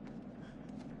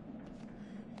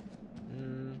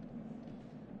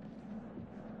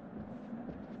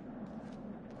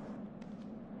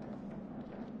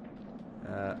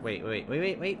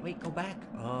 Wait, go back.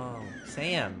 Oh,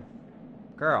 Sam.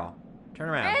 Girl, turn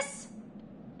around. Chris?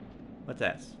 What's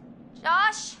this?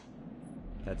 Josh?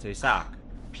 That's a sock.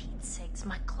 Pete's sakes,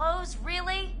 my clothes,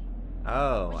 really?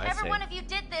 Oh, I Whichever see. one of you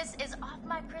did this is off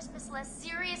my Christmas list.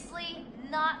 Seriously,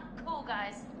 not cool,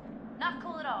 guys. Not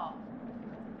cool at all.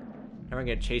 Everyone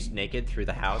get chased naked through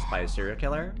the house by a serial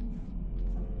killer?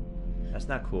 That's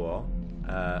not cool.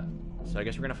 So I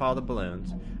guess we're gonna follow the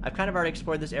balloons. I've kind of already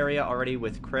explored this area already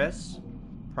with Chris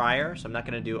prior, so I'm not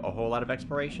gonna do a whole lot of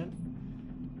exploration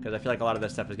because I feel like a lot of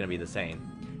this stuff is gonna be the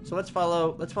same. So let's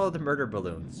follow the murder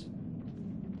balloons.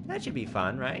 That should be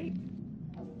fun, right?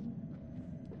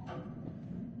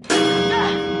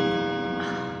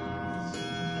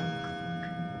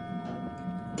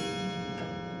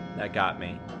 That got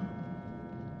me.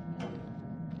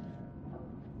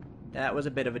 That was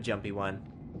a bit of a jumpy one.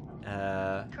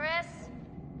 Chris?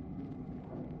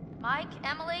 Mike?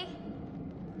 Emily?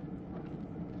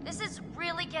 This is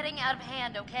really getting out of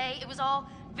hand, okay? It was all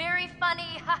very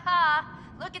funny, haha.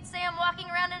 Look at Sam walking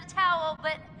around in a towel,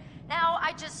 but now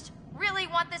I just really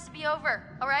want this to be over,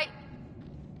 alright?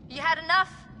 You had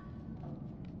enough?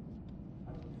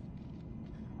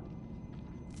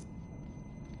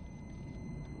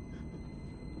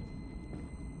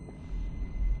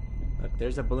 Look,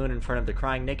 there's a balloon in front of the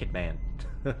crying naked man.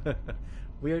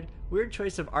 Weird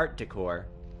choice of art decor.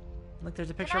 Look,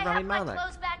 there's a picture of Rami Can I have Malek. my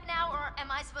clothes back now, or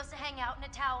am I supposed to hang out in a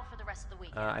towel for the rest of the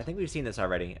week? I think we've seen this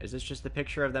already. Is this just the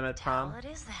picture of them at prom? Towel it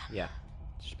is then. Yeah,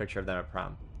 just a picture of them at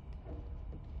prom.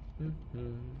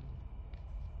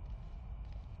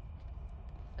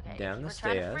 Okay, Down if you the were trying to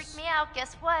stairs. freak me out,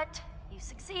 guess what? You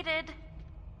succeeded.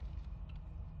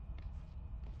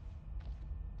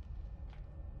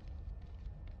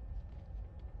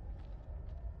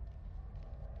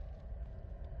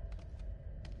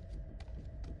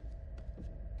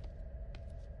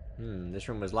 This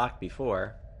room was locked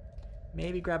before.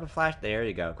 Maybe grab a flash. There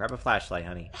you go. Grab a flashlight,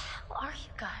 honey. Who are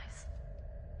you guys?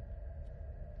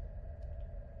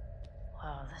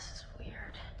 Wow, this is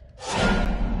weird.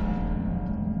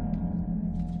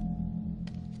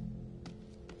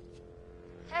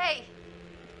 Hey!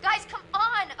 Guys, come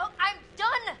on! Oh, I'm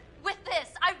done with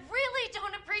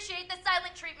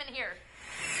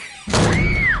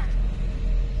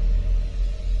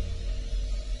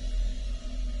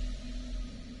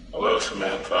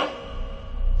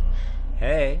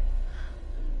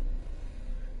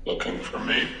Looking for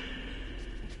me?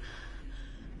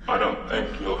 I don't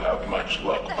think you'll have much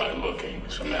luck by looking,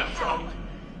 Samantha.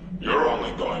 You're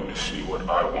only going to see what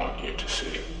I want you to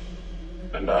see.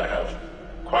 And I have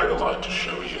quite a lot to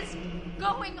show you. What is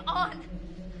going on?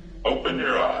 Open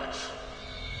your eyes.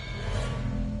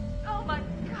 Oh my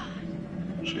god.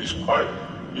 She's quite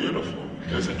beautiful,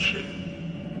 isn't she?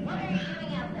 What are you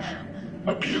doing out there?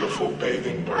 A beautiful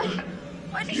bathing bird.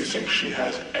 Do you think she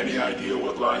has any idea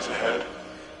what lies ahead?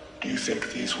 Do you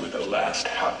think these were the last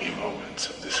happy moments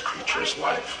of this creature's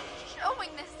life? Showing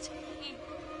this to me.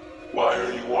 Why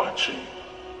are you watching?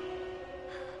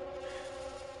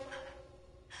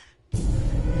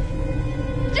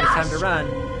 It's time to run.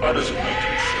 How does it make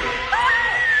you feel?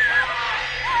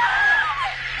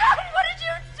 What did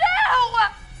you do?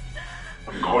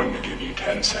 I'm going to give you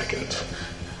 10 seconds.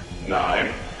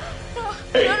 9, No,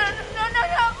 8, no.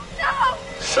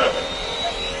 7.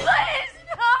 Please,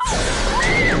 no.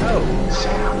 Oh.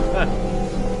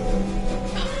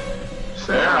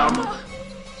 Sam!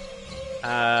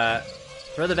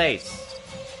 Throw the base.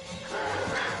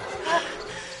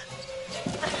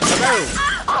 Kaboom!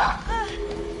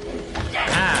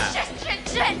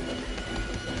 Shit.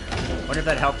 Wonder if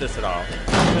that helped us at all.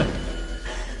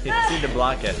 It seemed to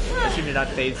block it. That seemed to not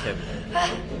phase him.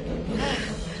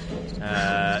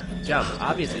 Jump.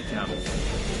 Obviously jump.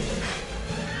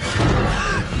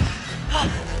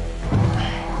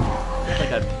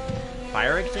 Like a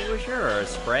fire extinguisher or a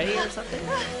spray or something?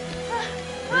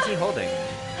 What is he holding?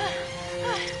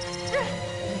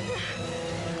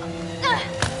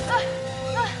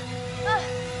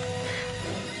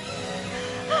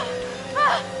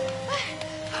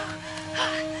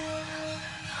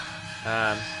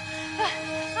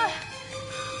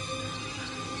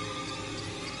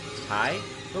 Hi?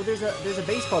 Oh, there's a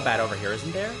baseball bat over here,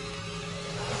 isn't there?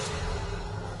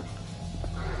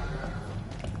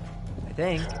 I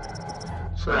think.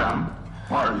 Sam,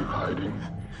 why are you hiding?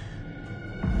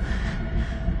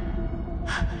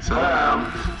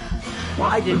 Sam!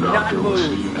 I did not We'll see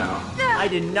you move. now. I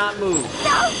did not move.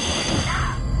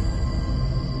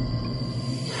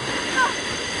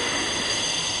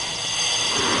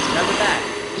 Grab the bat.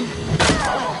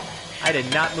 I did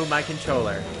not move my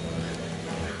controller.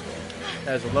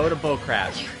 That was a load of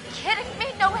bullcrap. Are you kidding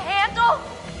me? No handle?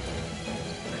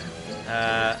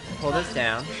 Pull this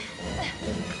down.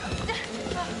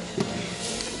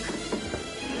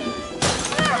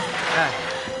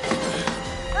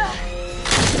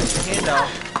 Handle.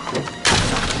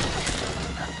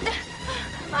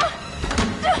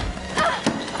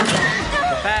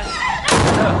 Go fast.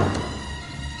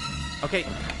 Okay,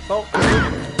 bolt.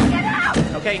 Get out!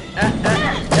 Okay.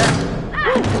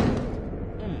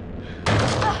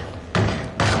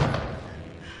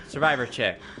 Survivor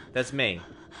chick. That's me.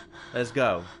 Let's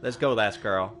go. Let's go, last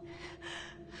girl.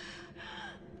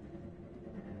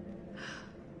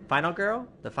 Final girl?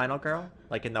 The final girl?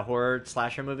 Like in the horror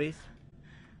slasher movies?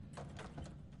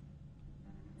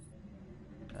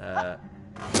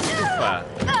 Oofa.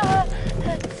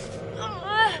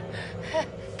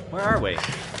 Where are we?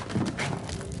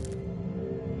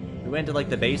 We went to like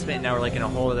the basement and now we're like in a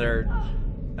whole other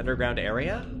underground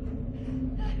area?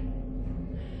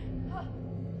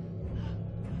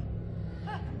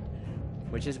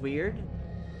 Which is weird.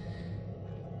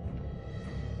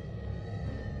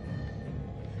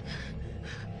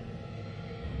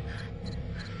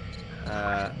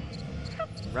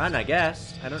 Run, I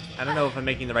guess. I don't know if I'm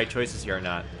making the right choices here or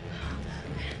not.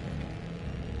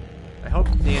 I hope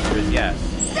the answer is yes.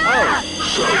 Oh!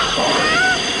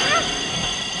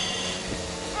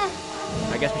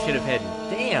 I guess we should have hidden.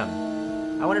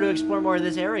 Damn! I wanted to explore more of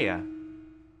this area.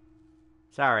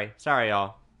 Sorry,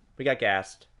 y'all. We got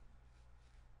gassed.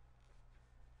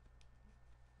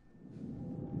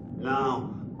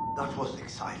 Now, that was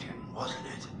exciting, wasn't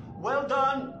it? Well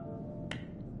done!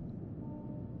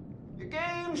 The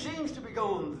game seems to be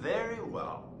going very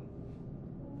well.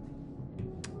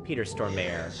 Peter Stormare.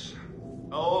 Yes.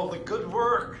 All the good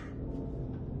work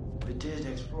we did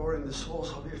exploring the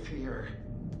source of your fear.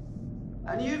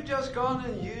 And you've just gone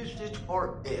and used it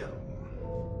for ill.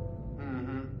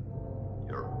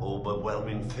 Your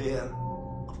overwhelming fear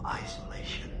of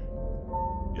isolation.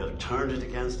 You have turned it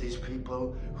against these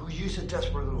people who use it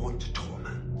desperately on to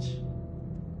torment.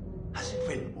 Has it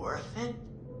been worth it?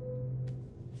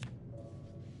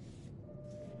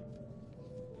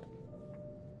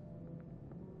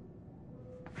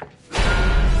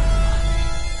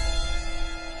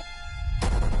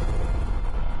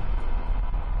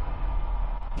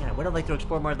 Yeah, I would have liked to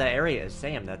explore more of that area as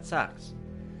Sam. That sucks.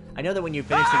 I know that when you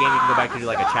finish the game, you can go back to do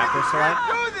like a chapter select.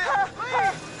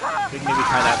 We can maybe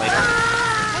try that later.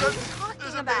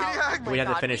 about? maniac. Oh my We have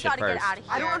to God, finish we it gotta get first. out of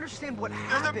here. I don't understand what There's a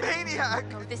happened. maniac.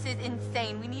 Oh, this is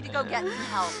insane. We need to go get some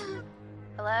help.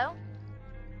 Hello?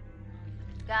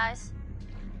 Guys?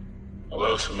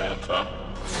 Hello, Samantha.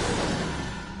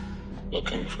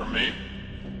 Looking for me?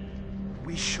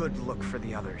 We should look for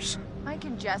the others. Mike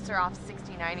and Jess are off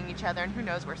 69ing each other, and who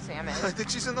knows where Sam I is. think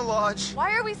she's in the lodge.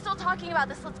 Why are we still talking about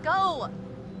this? Let's go!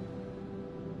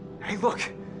 Hey, look!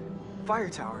 Fire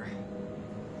tower.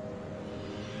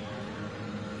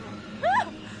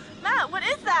 Matt, what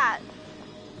is that?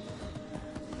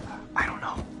 I don't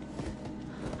know.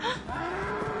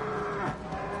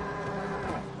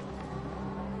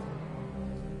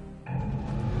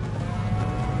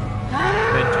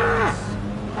 Vengeance.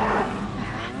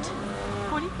 Matt,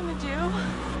 what are you gonna do?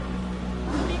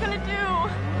 What are you gonna do?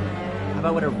 How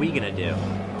about what are we gonna do?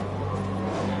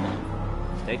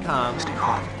 Stay calm. Stay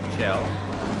calm. Chill.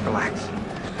 Relax.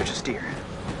 They're just deer.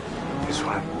 They just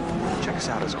want to check us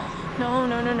out is all. No,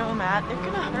 Matt. They're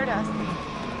gonna hurt us.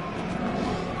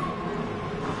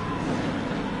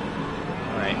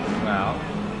 Alright, well.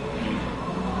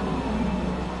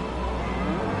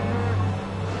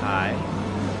 Hi.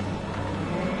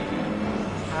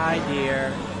 Hi,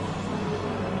 dear.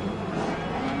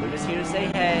 We're just here to say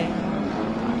hey.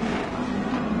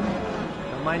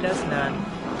 Don't mind us none.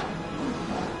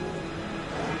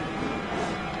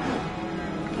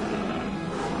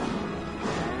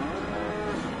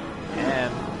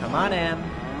 Em, come on, Em.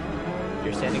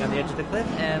 You're standing on the edge of the cliff,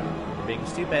 Em. You're being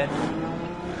stupid.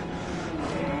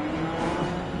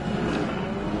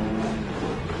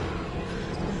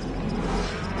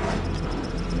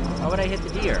 Why would I hit the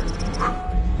deer?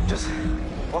 Just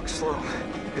walk slow.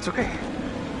 It's okay.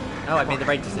 Oh, I made the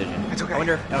right decision. It's okay. I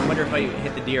wonder if I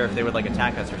hit the deer if they would like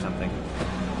attack us or something.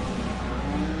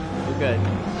 We're good.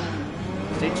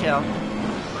 Stay chill.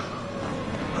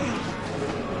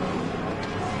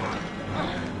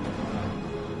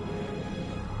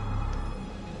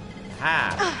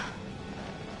 Ha!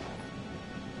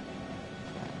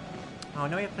 Oh,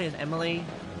 now we have to play as Emily.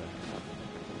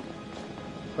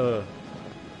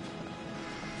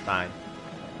 Fine.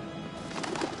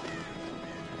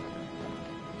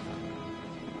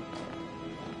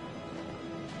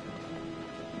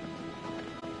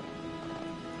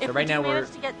 If So right we now do we're-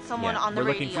 manage to get someone yeah, on the we're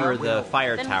looking radio, for the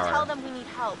fire then tower. we tell them we need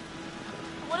help.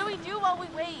 What do we do while we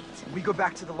wait? We go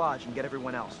back to the lodge and get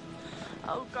everyone else.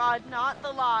 Oh God, not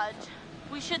the lodge.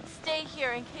 We should stay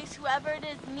here in case whoever it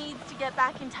is needs to get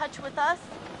back in touch with us.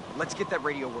 Let's get that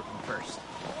radio working first.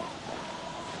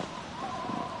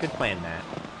 Good plan, Matt.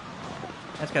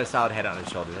 Matt's got a solid head on his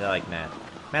shoulders. I like Matt.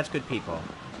 Matt's good people.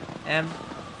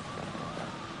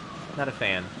 Not a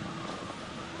fan.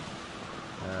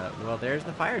 Well, there's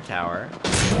the fire tower.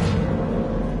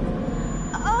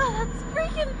 Oh, that's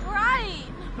freaking bright!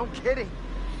 No kidding.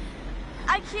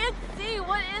 I can't see.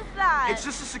 What is that? It's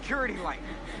just a security light.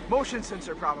 Motion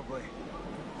sensor, probably.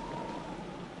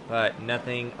 But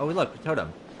nothing... Oh, look,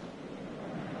 totem.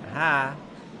 Aha!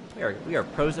 We are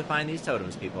pros to find these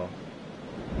totems, people.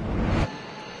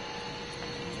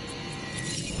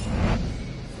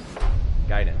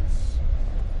 Guidance.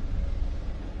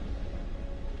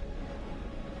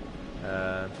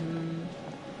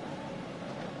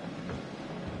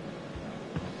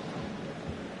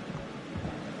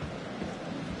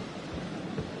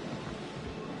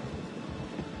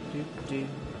 Do.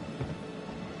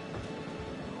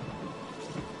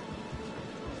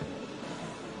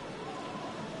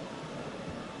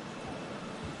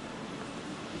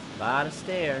 Lot of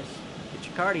stairs. Get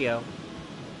your cardio.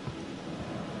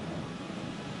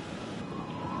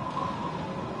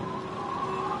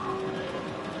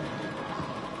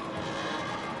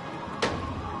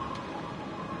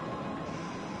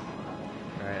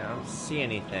 Alright, I don't see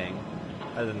anything.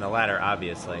 Other than the ladder,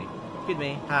 obviously. Excuse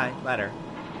me. Hi, ladder.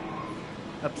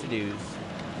 Up-to-do's.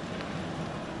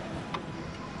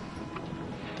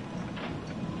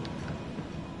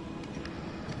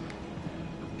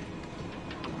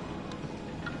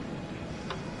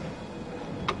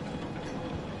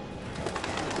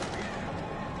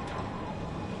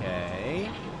 Okay.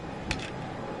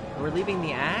 We're leaving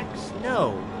the axe?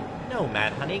 No. No,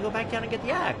 Matt, honey, go back down and get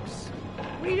the axe.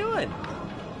 What are you doing?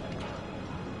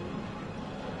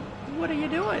 What are you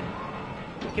doing?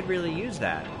 We could really use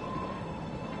that.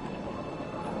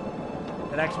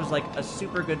 That axe was like a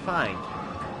super good find.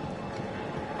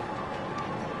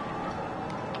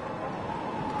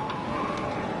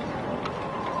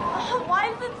 Oh, why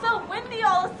is it so windy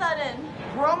all of a sudden?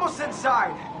 We're almost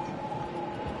inside.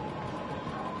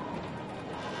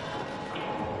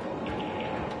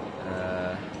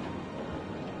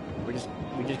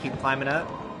 We just keep climbing up.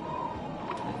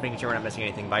 Making sure we're not missing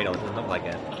anything vital. It doesn't look like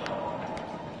it.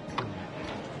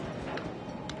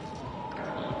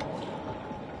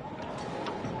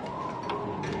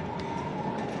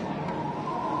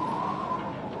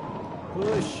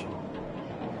 Push.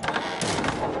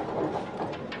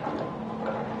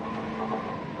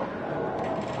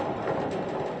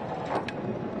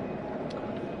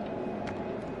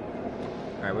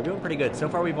 Alright, we're doing pretty good. So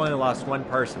far we've only lost one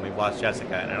person. We've lost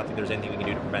Jessica, and I don't think there's anything we can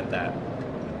do to prevent that.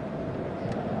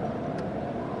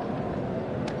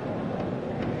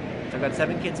 So I've got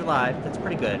 7 kids alive. That's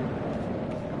pretty good.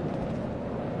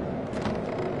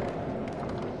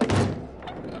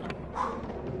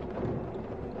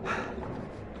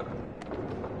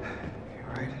 You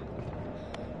alright?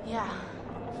 Yeah.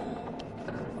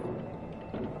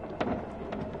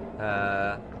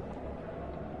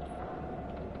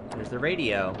 There's the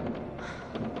radio.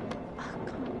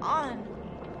 Come on.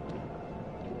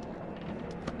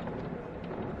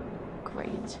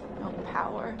 Great. No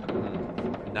power.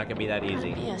 Not gonna be that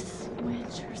easy. Be a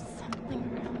switch or something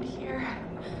around here.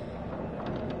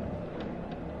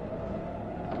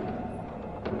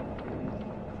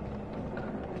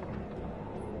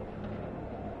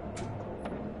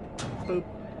 Boop.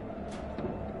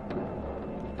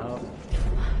 Oh.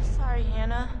 Sorry,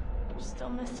 Hannah. You're still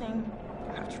missing.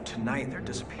 After tonight, their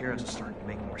disappearance is starting to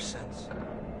make more sense.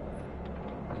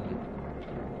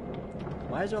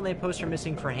 Why is there only a poster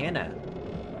missing for Hannah?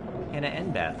 Hannah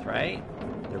and Beth, right?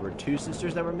 There were 2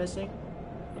 sisters that were missing?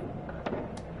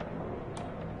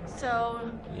 So,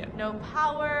 Yeah. no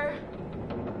power.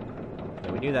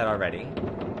 Yeah, we knew that already.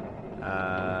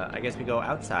 I guess we go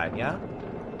outside, yeah?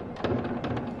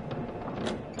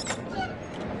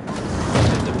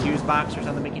 There's a fuse box or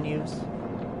something we can use?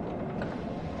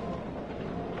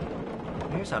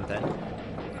 Here's something.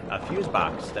 A fuse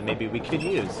box that maybe we could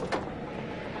use.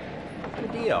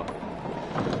 Good deal.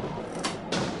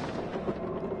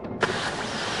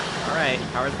 Alright,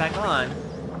 power's back on.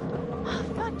 Oh,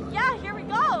 fuck yeah, here we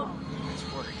go! Nice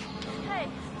work. Okay,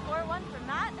 4-1 for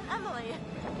Matt and Emily.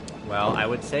 Well, I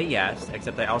would say yes,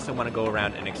 except I also want to go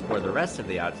around and explore the rest of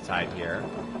the outside here.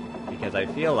 Because I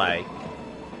feel like...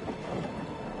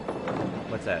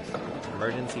 What's this?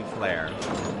 Emergency flare.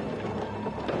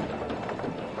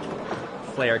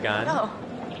 Flare gun. Oh.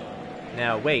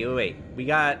 Now, wait. We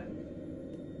got...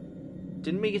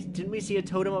 Didn't we see a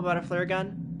totem about a flare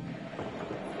gun?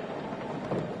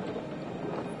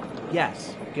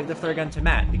 Yes, give the flare gun to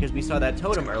Matt, because we saw that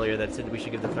totem earlier that said we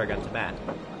should give the flare gun to Matt.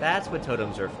 That's what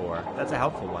totems are for. That's a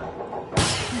helpful one.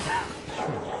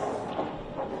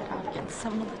 Gotta get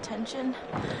someone's attention.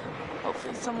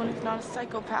 Hopefully someone who's not a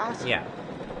psychopath. Yeah.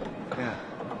 Yeah.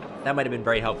 That might have been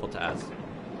very helpful to us.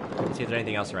 Let's see if there's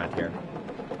anything else around here.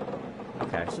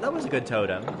 Okay, so that was a good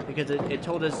totem, because it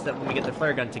told us that when we get the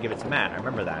flare gun to give it to Matt. I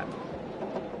remember that.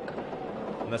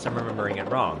 Unless I'm remembering it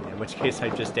wrong, in which case I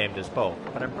just damned us both.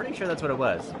 But I'm pretty sure that's what it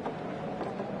was.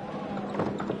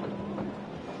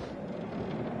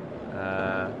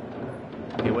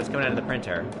 Okay, what's coming out of the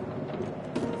printer?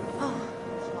 Oh,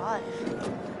 it's live.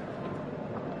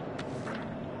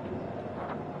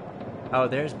 Oh,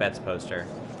 there's Beth's poster.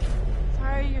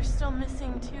 Sorry, you're still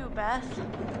missing too, Beth.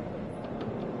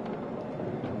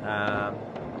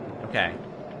 Okay.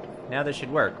 Now this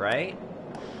should work, right?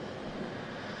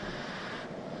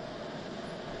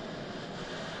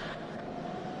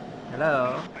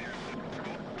 Hello?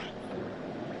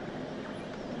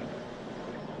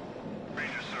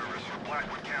 Ranger service for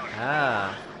Blackwood County.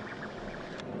 Ah.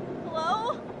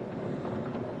 Hello?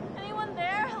 Anyone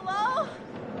there? Hello?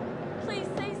 Please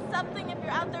say something if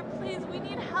you're out there, please. We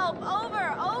need help.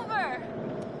 Over.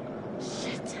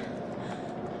 Shit.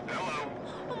 Hello.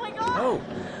 Oh my god. Oh.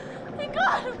 Thank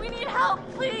God. We need help,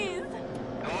 please.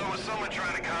 Hello, is someone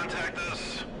trying to contact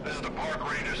us? This is the Park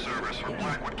Ranger service for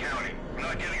Blackwood County. I'm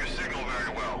not getting your signal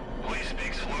very well. Please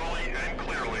speak slowly and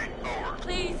clearly. Over.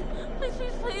 Please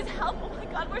help. Oh my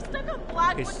god, we're stuck on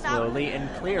Blackwood Okay, Mountain. slowly and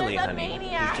clearly, There's a honey.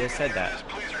 maniac. You just said that. Yes,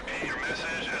 please repeat your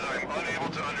message as I'm unable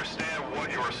to understand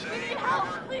what you are We saying. need help,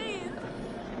 Over. please.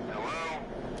 Hello?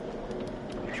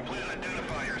 Can you please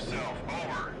identify yourself?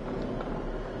 Over.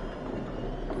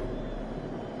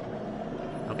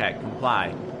 Okay,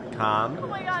 comply. Calm. Oh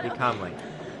my god. Speak Okay. calmly.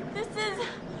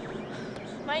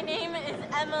 My name is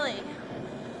Emily.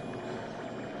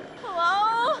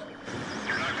 Hello?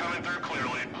 You're not coming through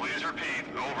clearly. Please repeat.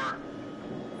 Over.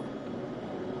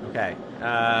 Okay.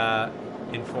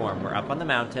 Inform. We're up on the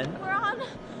mountain. We're on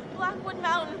Blackwood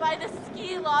Mountain by the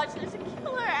ski lodge. There's a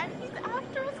killer and he's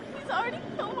after us. He's already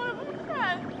killed one of our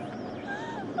friends.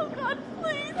 Oh god,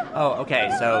 please. Oh, okay,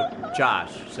 so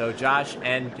Josh. So Josh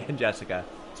and Jessica.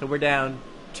 So we're down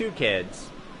 2 kids.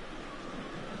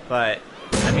 But,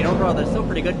 I mean, overall, they're still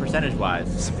pretty good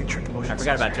percentage-wise. Something tripped the motion I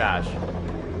forgot about sensor. Josh.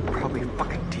 Probably a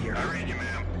fucking deer. I read you,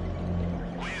 ma'am.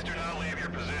 Please do not leave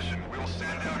your position. We will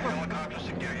send out helicopters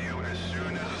to get you as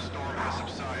soon as the storm has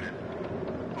subsided.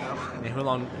 I mean,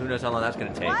 who knows how long that's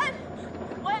gonna take? What?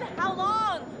 What? How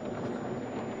long?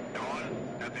 Dawn,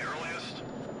 at the earliest.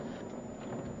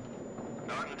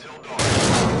 Not until dawn.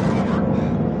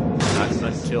 Not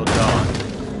until dawn.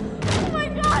 Oh my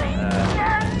god, he's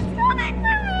here! He's coming for me!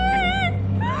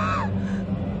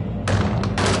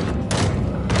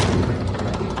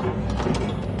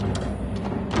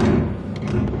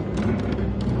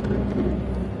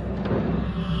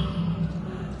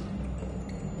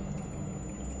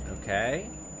 Okay.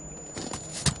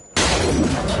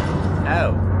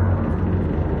 No.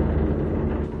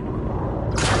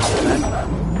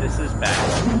 This is bad.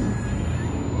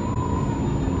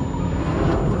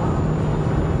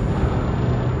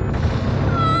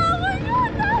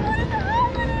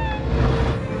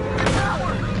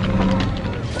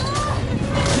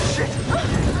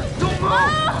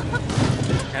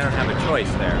 I don't have a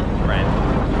choice there, friend.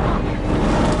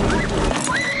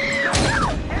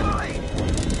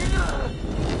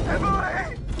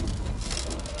 Emily!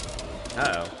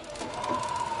 Uh-oh.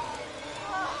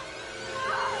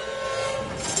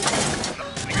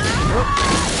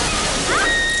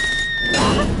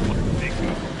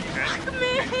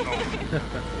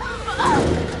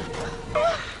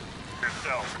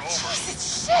 Yourself, over.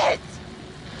 Shit!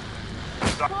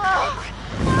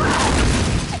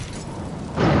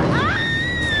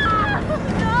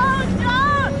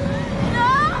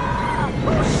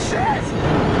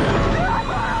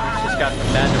 Just got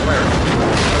from bad to worse.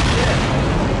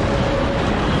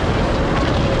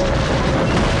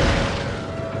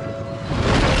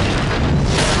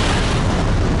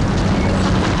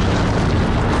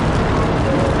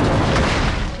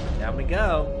 Down we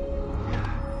go.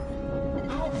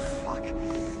 Oh, fuck.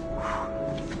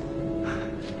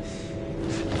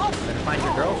 Better find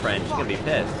your girlfriend. She's gonna be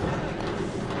pissed.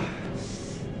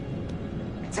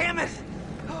 Damn it!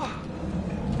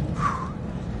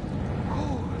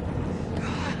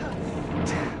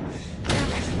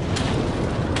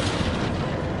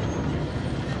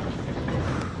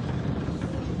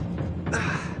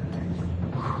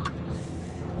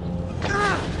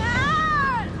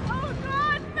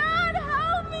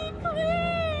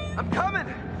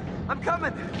 I'm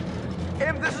coming!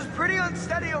 Em, this is pretty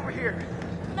unsteady over here.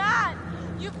 Matt,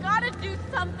 you've got to do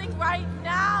something right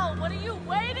now. What are you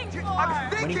waiting for? I'm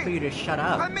thinking! Waiting for you to shut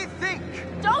up. Let me think!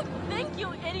 Don't think,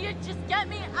 you idiot. Just get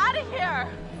me out of here.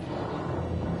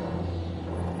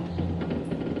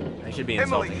 I should be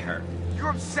insulting Emily, her. You're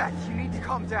upset. You need to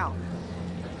calm down.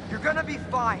 You're gonna be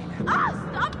fine. Ah,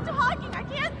 stop talking. I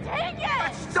can't take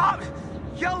it. Stop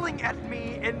yelling at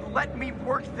me and let me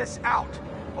work this out,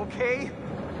 okay?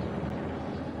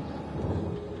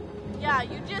 Yeah,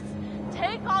 you just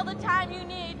take all the time you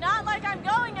need. Not like I'm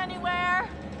going anywhere.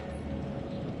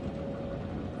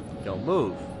 Don't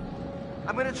move.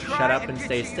 I'm gonna try Shut up and and get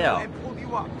stay to you still. and pull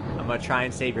you up. I'm gonna try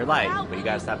and save your life, Now, but you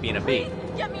gotta stop being a bee.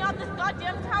 Please get me off this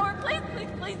goddamn tower. Please, please,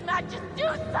 please, Matt. Just do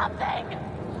something.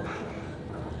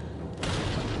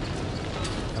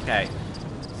 Okay.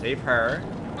 Save her.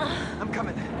 I'm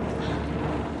coming.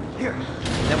 Here.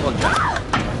 Then we'll jump.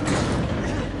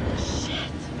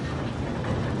 Shit.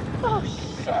 Oh,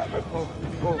 shit.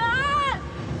 Oh. Matt!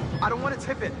 I don't want to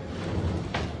tip it.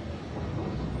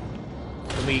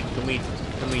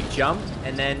 Can we jump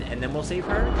and then we'll save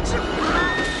her?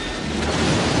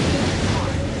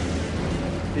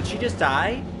 Did she just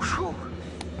die? Whew.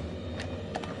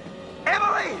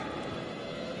 Emily!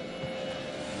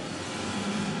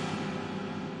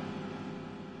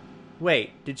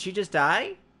 Wait, did she just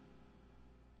die?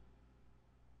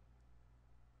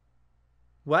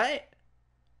 What?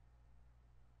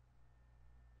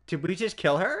 Did we just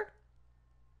kill her?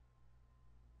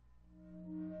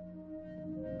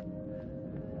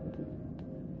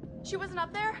 She wasn't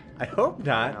up there? I hope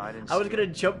not. No, I didn't I was see gonna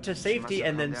her. jump to safety must have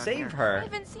and then come down save here. I her.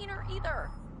 haven't seen her either.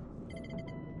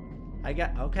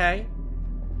 Okay.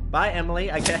 Bye,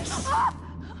 Emily, I guess.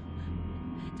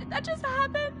 Did that just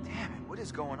happen? Damn it, what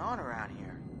is going on around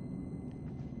here?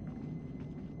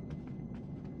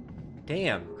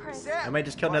 Damn. Chris, I might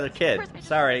just kill What? another kid. Chris, I just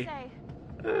Sorry. wanna say,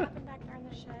 what happened back there in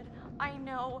the shed? I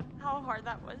know how hard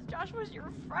that was. Josh was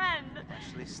your friend.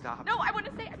 Ashley, stop. No, I want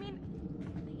to say, thank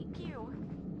you.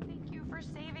 Thank you for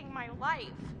saving my life.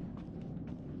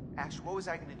 Ash, what was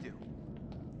I gonna do?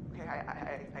 Okay,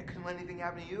 I couldn't let anything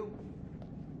happen to you.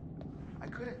 I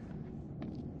couldn't.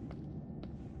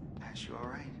 Ash, you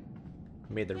alright?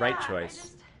 Made the right Yeah,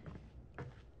 choice.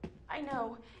 I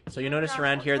know. So you notice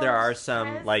around here there are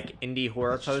some, like, indie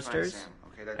horror posters.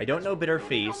 I don't know Bitter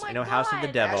Feast. I know House of the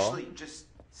Devil. Ashley, just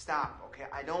stop, okay?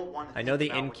 I don't want to. I know The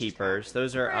Innkeepers.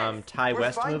 Those are Ty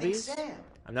West movies. Sam.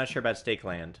 I'm not sure about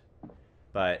Stakeland,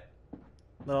 but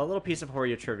little piece of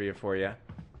horror trivia for you.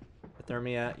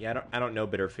 Hypothermia. Yeah, I don't know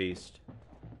Bitter Feast.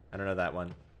 I don't know that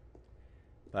one.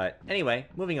 But anyway,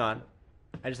 moving on.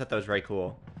 I just thought that was very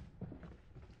cool.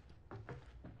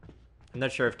 I'm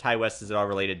not sure if Ty West is at all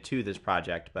related to this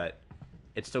project, but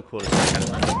it's still cool to see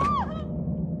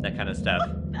that kind of stuff.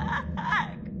 What the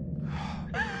heck?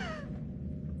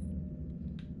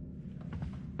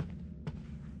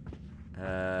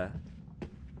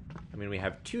 I mean, we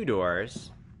have 2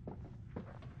 doors.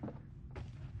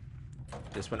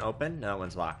 This one open? No, that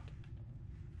one's locked.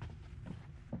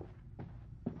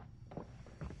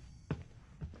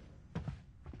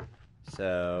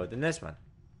 So, then this one.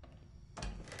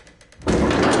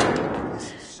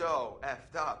 This is so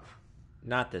effed up.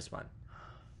 Not this one.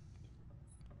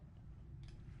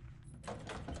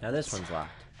 Now this one's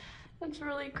locked. That's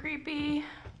really creepy.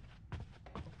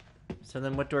 So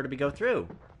then what door do we go through?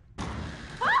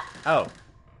 Oh.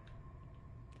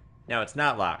 Now it's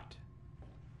not locked.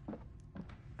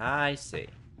 I see.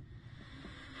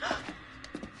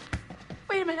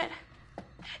 Wait a minute.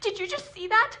 Did you just see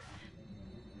that?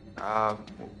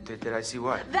 Did I see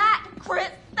what? That, Chris,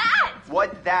 that!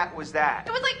 What that was that?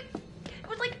 It was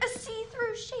like a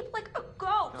see-through shape, like a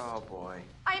ghost. Oh boy.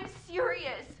 I'm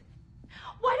serious.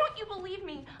 Why don't you believe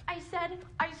me? I said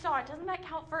I saw it. Doesn't that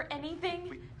count for anything?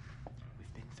 We've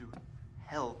been through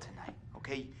hell tonight,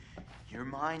 okay? Your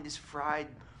mind is fried.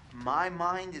 My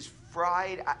mind is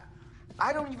fried.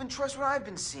 I don't even trust what I've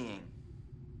been seeing.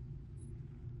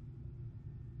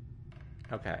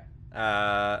 Okay.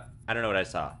 I don't know what I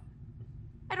saw.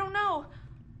 I don't know.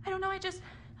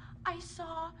 I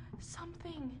saw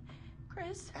something.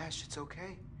 Chris? Ash, it's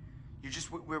okay. You're just,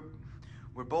 we're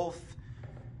both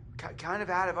kind of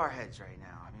out of our heads right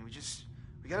now. I mean,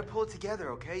 we gotta pull it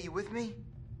together, okay? You with me?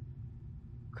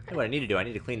 Hey, what I need to do, I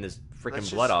need to clean this freaking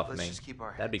blood off of me. Let's just keep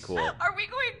our heads. That'd be cool. Are we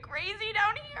going crazy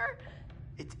down here?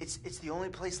 It's the only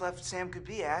place left Sam could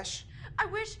be, Ash. I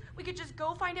wish we could just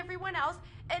go find everyone else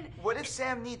and... What if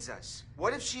Sam needs us?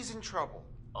 What if she's in trouble?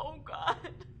 Oh, God.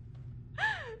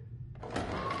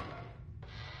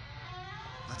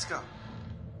 Let's go.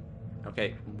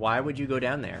 Okay, why would you go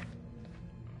down there?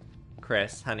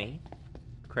 Chris, honey.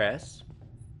 Chris?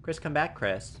 Chris, come back,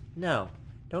 Chris. No.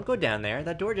 Don't go down there.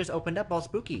 That door just opened up all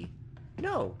spooky.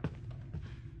 No.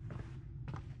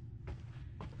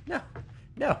 No.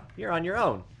 No, you're on your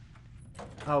own.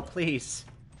 Oh, please.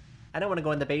 I don't want to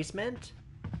go in the basement.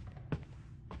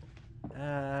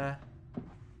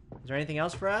 Is there anything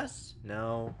else for us?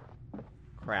 No.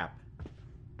 Crap.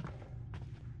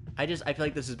 I feel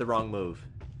like this is the wrong move.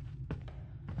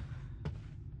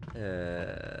 And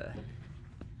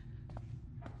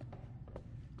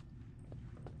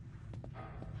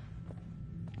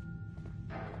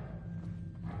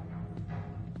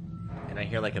I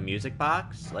hear like a music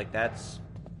box? Like that's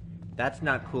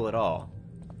not cool at all.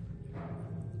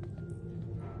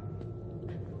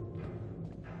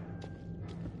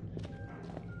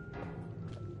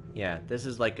 Yeah, this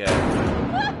is like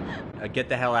a get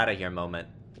the hell out of here moment,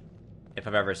 if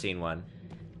I've ever seen one.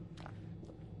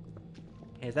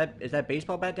 Hey, is that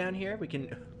baseball bat down here? We can.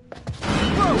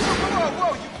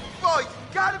 Whoa! You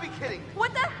gotta be kidding me!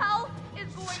 What the hell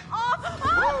is going on?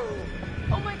 Whoa!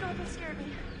 Oh my God, that scared me.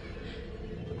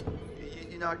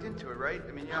 You knocked into it, right?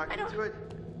 I mean, you knocked into it?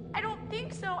 I don't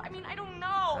think so. I mean, I don't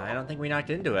know. I don't think we knocked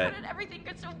into it. How did everything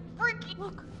get so freaky?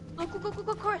 Look,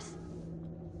 Chris.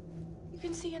 You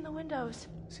can see in the windows.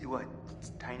 See what?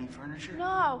 It's tiny furniture?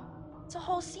 No. It's a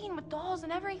whole scene with dolls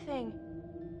and everything.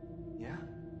 Yeah?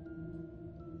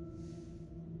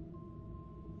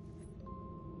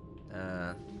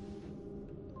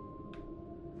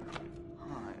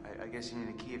 I guess you need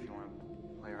a key if you want to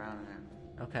play around in there.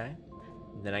 Okay.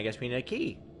 Then I guess we need a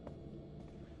key.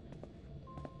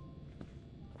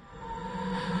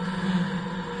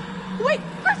 Wait!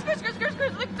 Chris!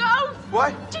 The ghost!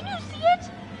 What? Didn't you see it?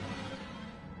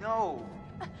 No.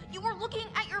 You were looking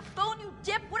at your phone, you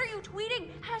dip! What are you tweeting?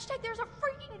 Hashtag there's a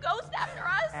freaking ghost after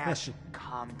us! Ash,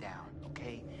 calm down,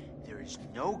 okay? There is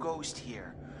no ghost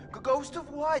here. Ghost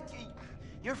of what?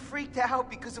 You're freaked out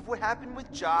because of what happened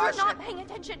with Josh. You're not paying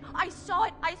attention. I saw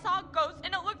it. I saw a ghost,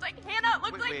 and it looks like Hannah. It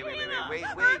looks like Hannah. Wait,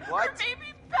 what? Her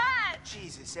baby pet.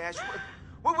 Jesus, Ash.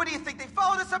 What do you think? They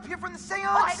followed us up here from the seance?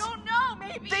 I don't know,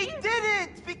 maybe. They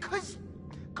didn't, because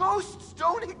ghosts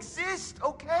don't exist,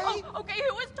 okay? Oh, okay,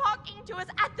 who was talking to us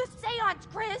at the seance,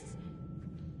 Chris?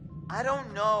 I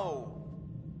don't know.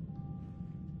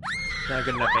 not a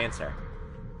good enough answer.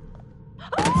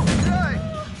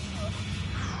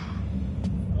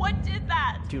 What did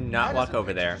that? Do not walk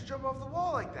over there. Just jump off the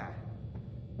wall like that.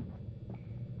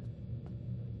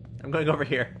 I'm going over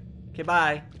here. Okay,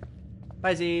 bye.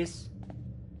 Bye, Z's.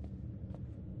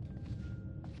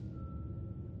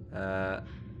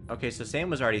 Okay, so Sam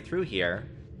was already through here.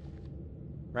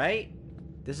 Right?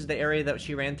 This is the area that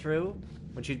she ran through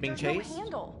when she was being chased? No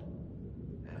handle.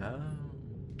 Oh.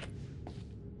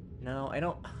 No, I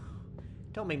don't...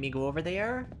 Don't make me go over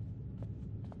there.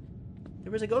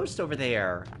 There was a ghost over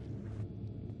there.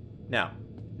 No.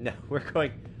 No, we're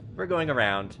going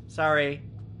around. Sorry.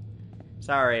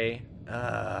 Sorry.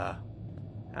 I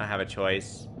don't have a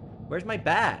choice. Where's my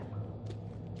bat?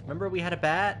 Remember we had a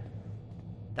bat?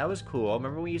 That was cool.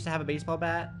 Remember we used to have a baseball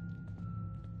bat?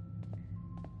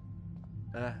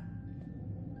 The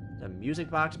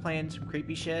music box playing some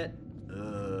creepy shit?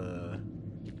 Ugh.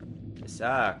 It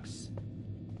sucks.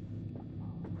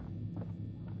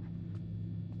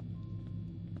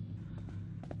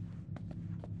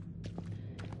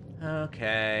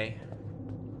 Okay.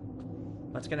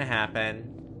 What's gonna happen?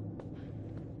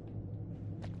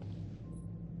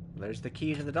 There's the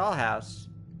key to the dollhouse.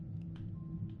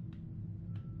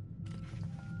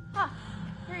 Huh.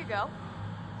 Here you go.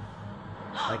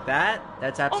 Like that?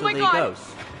 That's Oh my absolutely God. a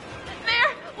ghost.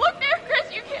 There! Look there,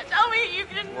 Chris! You can't tell me you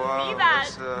didn't see that!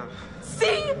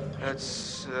 See?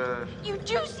 That's, You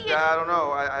do see it! I don't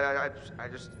know. I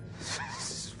just...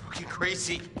 This is fucking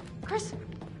crazy. Chris,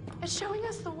 it's showing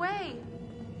us the way.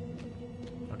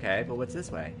 Okay, but what's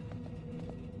this way?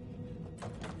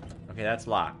 Okay, that's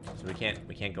locked, so we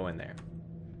can't go in there.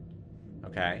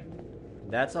 Okay.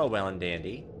 That's all well and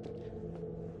dandy.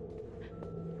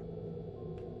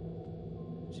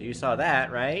 So you saw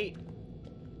that, right?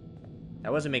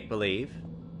 That wasn't make-believe.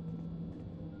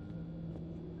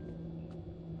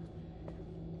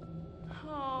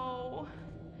 Oh,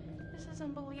 this is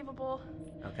unbelievable.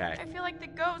 Okay. I feel like the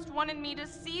ghost wanted me to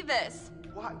see this.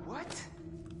 What?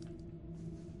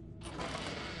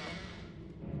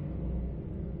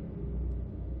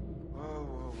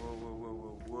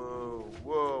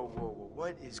 Whoa.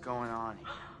 What is going on here?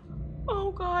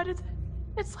 Oh God,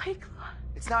 it's like...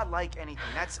 It's not like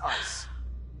anything. That's us.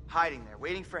 Hiding there,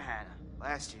 waiting for Hannah.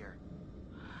 Last year.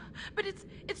 But it's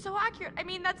so accurate. I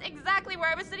mean, that's exactly where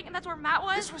I was sitting, and that's where Matt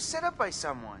was. This was set up by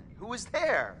someone. Who was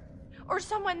there? Or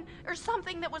someone, or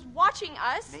something that was watching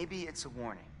us. Maybe it's a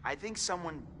warning. I think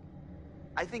someone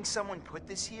put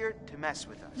this here to mess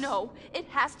with us. No, it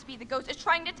has to be the ghost. It's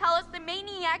trying to tell us the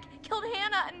maniac killed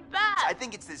Hannah and Beth. I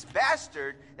think it's this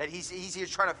bastard that he's here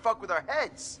trying to fuck with our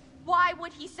heads. Why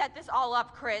would he set this all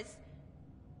up, Chris?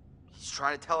 He's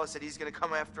trying to tell us that he's gonna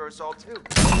come after us all too.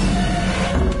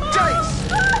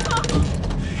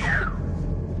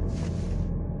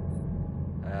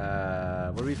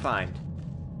 What do we find?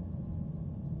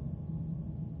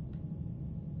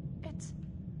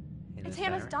 It's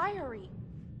Hannah's diary.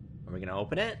 Are we gonna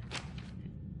open it?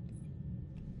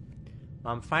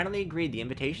 Mom finally agreed the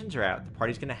invitations are out. The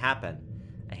party's gonna happen.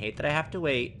 I hate that I have to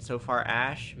wait. So far,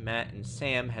 Ash, Matt, and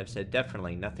Sam have said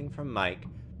definitely nothing from Mike.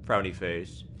 Frowny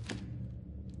face.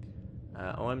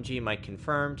 OMG, Mike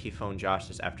confirmed. He phoned Josh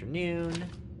this afternoon.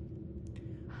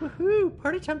 Woohoo!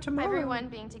 Party time tomorrow. Everyone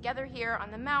being together here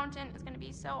on the mountain is going to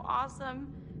be so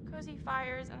awesome. Cozy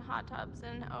fires and hot tubs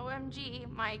and OMG,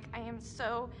 Mike, I am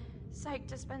so psyched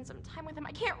to spend some time with him.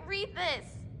 I can't read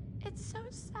this. It's so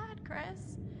sad,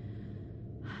 Chris.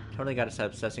 Totally got to stop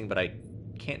obsessing, but I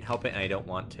can't help it and I don't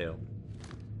want to.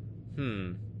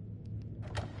 What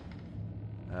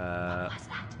was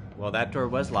that? Well, that door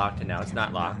was locked and now it's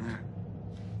not locked.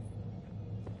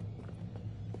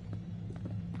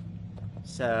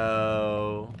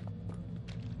 So...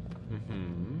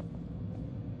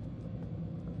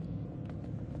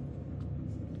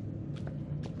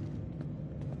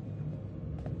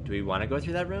 Do we want to go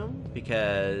through that room?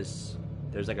 Because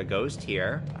there's like a ghost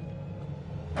here.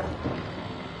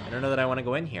 I don't know that I want to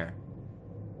go in here.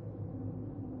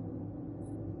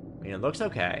 I mean, it looks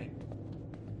okay.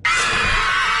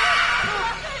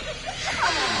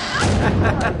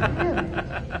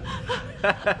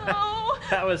 Oh,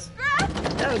 that was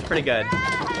pretty good.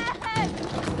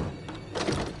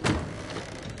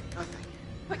 Nothing.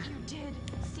 But you did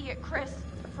see it, Chris.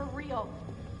 For real.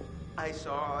 I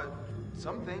saw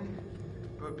something,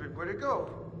 but where'd it go?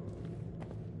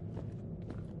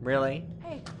 Really?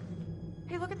 Hey,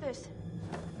 look at this.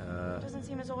 Doesn't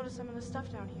seem as old as some of the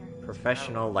stuff down here.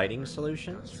 Professional lighting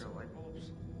solutions?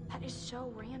 That is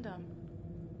so random.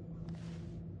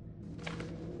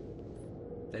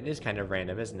 That is kind of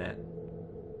random, isn't it?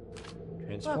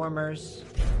 Transformers.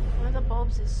 One of the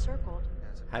bulbs is circled.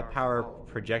 High power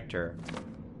projector.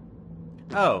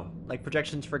 Oh, like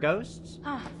projections for ghosts?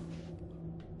 Huh.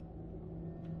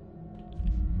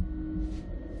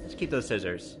 Let's keep those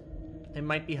scissors. They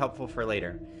might be helpful for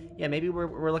later. Yeah, maybe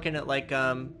we're looking at like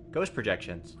ghost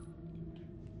projections.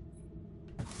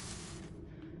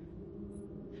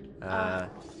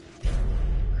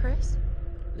 Chris?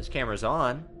 This camera's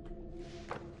on.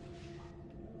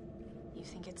 You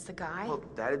think it's the guy? Well,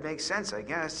 that'd make sense, I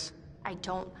guess. I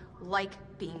don't like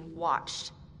being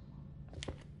watched.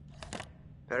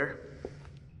 Better?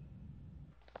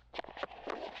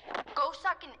 Go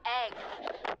suck an egg.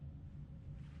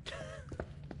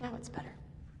 Now it's better.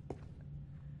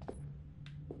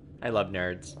 I love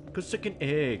nerds. Go suck an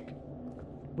egg.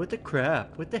 What the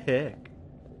crap? What the heck?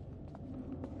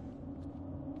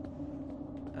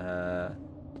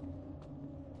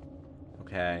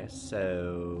 Okay,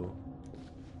 so...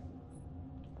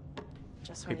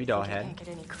 Just when creepy you doll think head. it can't get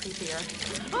any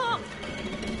creepier. Oh!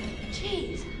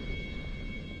 Jeez.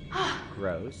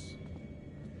 Gross.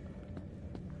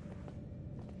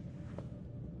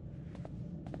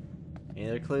 Any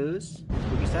other clues?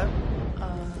 Spooky stuff?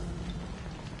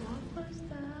 What was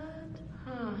that?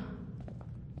 Huh.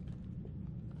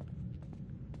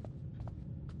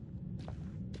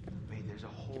 Wait, there's a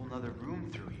whole nother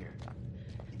room through here.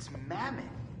 It's mammoth.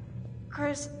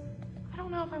 Chris, I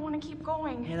don't know if I want to keep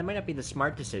going. Yeah, that might not be the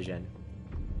smart decision.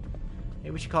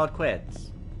 Maybe we should call it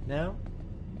quits. No?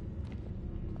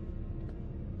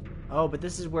 Oh, but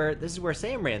this is where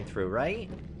Sam ran through, right?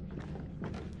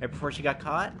 Right before she got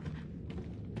caught?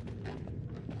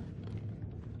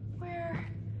 Where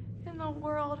in the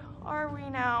world are we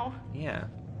now? Yeah.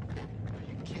 Are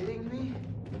you kidding me?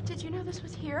 Did you know this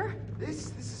was here?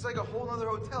 This is like a whole other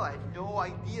hotel. I had no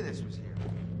idea this was here.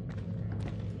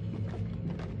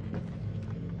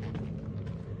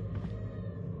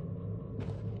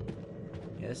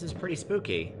 Yeah, this is pretty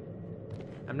spooky.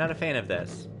 I'm not a fan of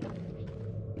this.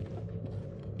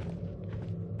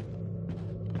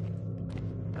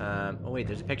 Oh wait,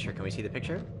 there's a picture. Can we see the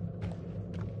picture?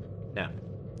 No.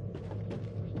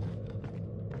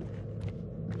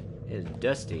 It is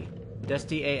dusty.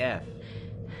 Dusty AF.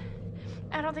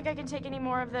 I don't think I can take any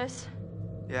more of this.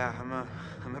 Yeah,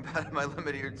 I'm about at my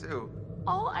limit here too.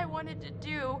 All I wanted to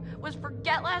do was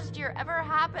forget last year ever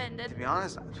happened To and... be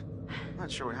honest, I'm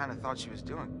not sure what Hannah thought she was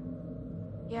doing.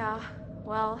 Yeah,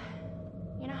 well,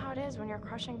 you know how it is when you're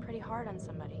crushing pretty hard on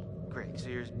somebody. Great, so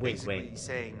you're Wait, basically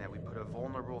saying that we put a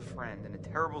vulnerable friend in a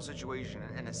terrible situation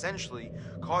and essentially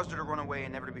caused her to run away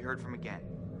and never to be heard from again.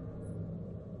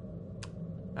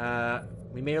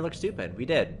 We made her look stupid. We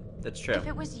did. That's true. If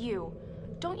it was you,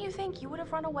 don't you think you would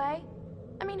have run away?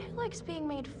 I mean, who likes being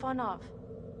made fun of?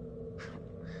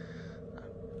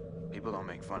 People don't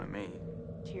make fun of me.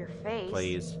 To your face.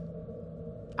 Please.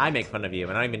 I make fun of you,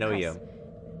 and I don't even know Chris, you.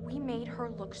 We made her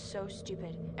look so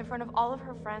stupid in front of all of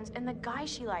her friends and the guy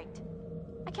she liked.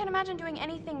 I can't imagine doing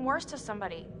anything worse to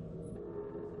somebody.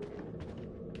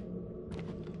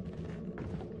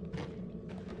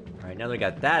 Alright, now that we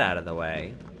got that out of the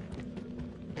way.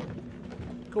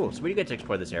 Cool, so we get to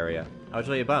explore this area. I was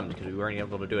really bummed because we weren't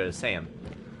able to do it as Sam.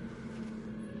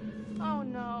 Oh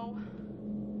no.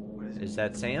 What is it? Is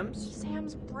that Sam's?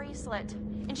 Sam's bracelet.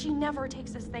 And she never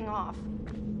takes this thing off.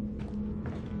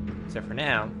 Except for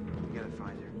now. We gotta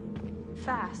find her.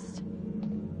 Fast.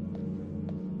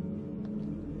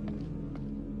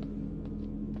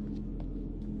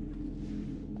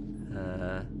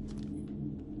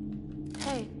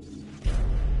 Hey.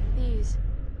 These.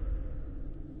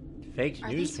 Fake Are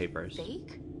newspapers. these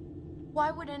fake?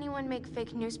 Why would anyone make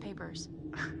fake newspapers?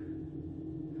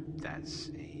 That's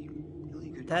a really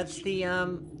good That's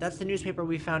the newspaper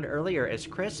we found earlier as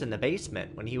Chris in the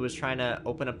basement when he was trying to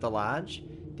open up the lodge.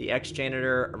 The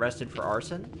ex-janitor arrested for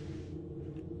arson.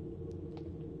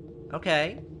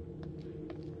 Okay.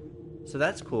 So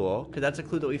that's cool, because that's a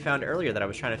clue that we found earlier that I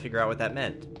was trying to figure out what that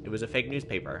meant. It was a fake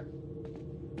newspaper.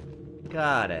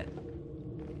 Got it.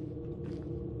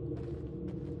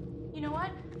 You know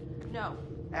what? No.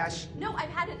 Ash, No, I've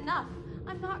had enough.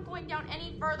 I'm not going down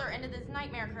any further into this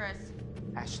nightmare, Chris.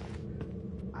 Ashley,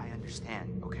 I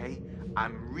understand, okay?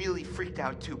 I'm really freaked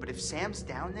out too, but if Sam's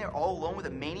down there all alone with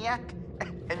a maniac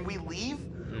and we leave,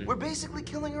 we're basically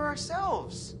killing her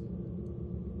ourselves.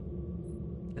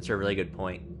 That's a really good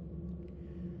point.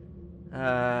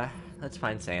 Let's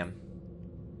find Sam.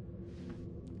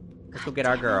 Let's go get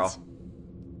our girl.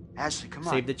 Ashley, come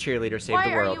on. Save the cheerleader, save Why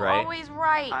the world, are you right? always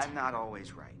right? I'm not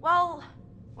always right. Well,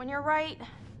 when you're right,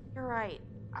 you're right.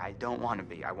 I don't want to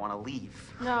be. I want to leave.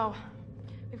 No.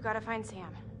 We've got to find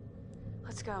Sam.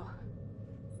 Let's go.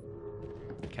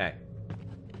 Okay.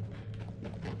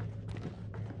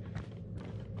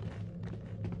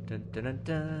 Dun, dun, dun,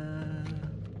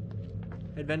 dun.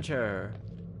 Adventure.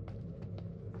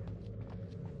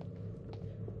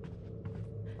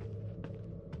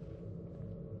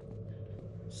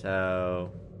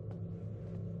 So,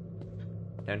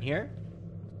 down here?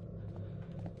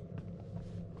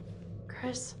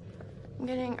 Chris, I'm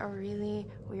getting a really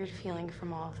weird feeling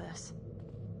from all of this.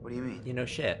 What do you mean? You know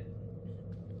shit.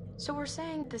 So we're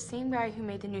saying the same guy who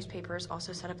made the newspapers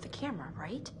also set up the camera,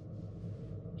 right?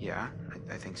 Yeah,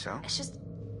 I think so. It's just,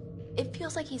 it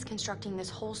feels like he's constructing this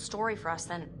whole story for us,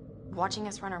 then watching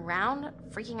us run around,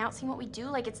 freaking out, seeing what we do,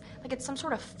 like it's some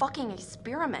sort of fucking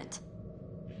experiment.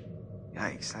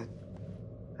 Yikes,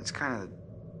 that's kind of...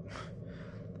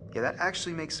 Yeah, that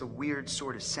actually makes a weird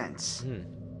sort of sense.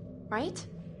 Right?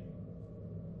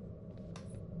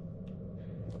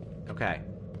 Okay.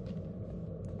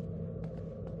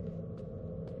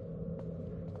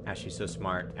 Ashley's so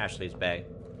smart. Ashley's bae.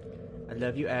 I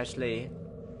love you, Ashley.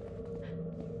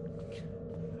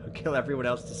 I'll kill everyone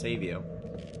else to save you.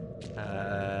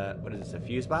 What is this? A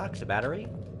fuse box? A battery?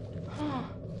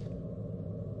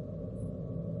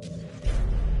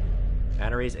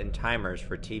 Batteries and timers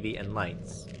for TV and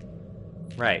lights.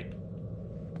 Right.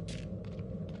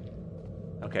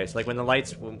 Okay, so like when the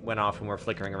lights went off and we're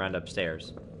flickering around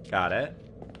upstairs. Got it.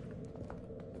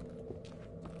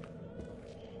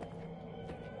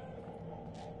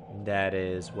 That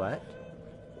is what?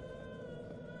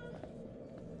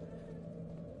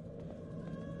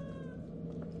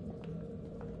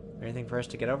 Anything for us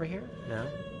to get over here? No.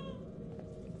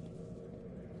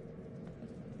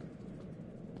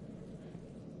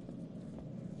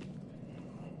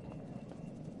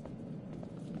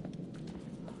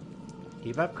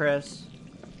 Keep up, Chris.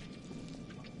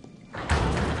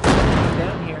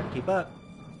 Down here. Keep up.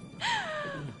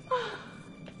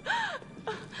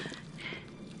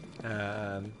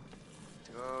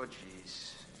 Oh,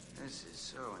 jeez. This is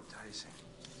so enticing.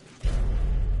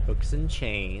 Hooks and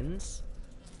chains.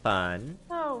 Fun.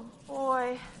 Oh,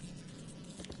 boy.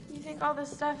 You think all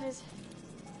this stuff is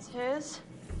his?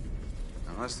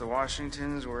 Unless the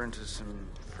Washingtons were into some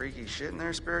freaky shit in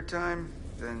their spare time,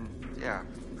 then yeah,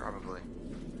 probably.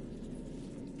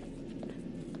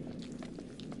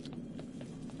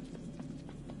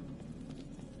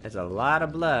 There's a lot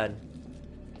of blood.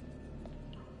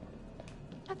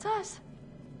 That's us.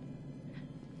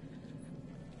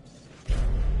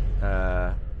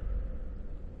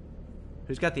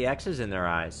 Who's got the X's in their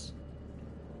eyes?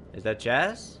 Is that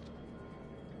Jazz?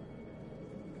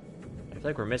 I feel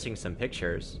like we're missing some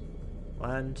pictures.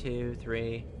 1, 2,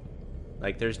 3.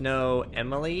 Like, there's no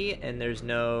Emily and there's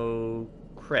no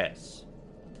Chris.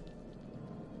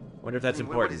 Wonder if that's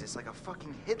important. What is this, like a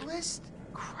fucking hit list?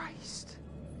 Christ.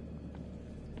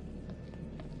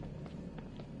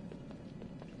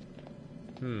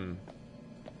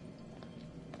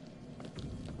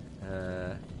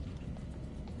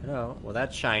 No. Well,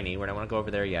 that's shiny. We don't want to go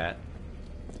over there yet.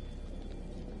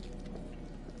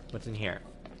 What's in here?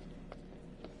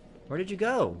 Where did you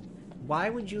go? Why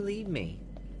would you leave me?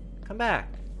 Come back.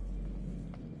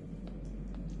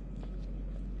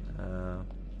 I'm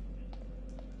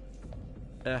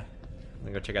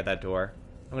gonna go check out that door.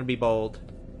 I'm gonna be bold.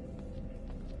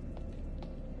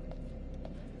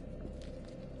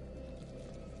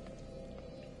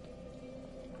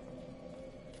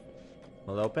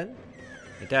 Will it open?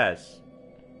 It does.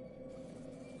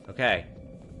 Okay.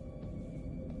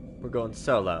 We're going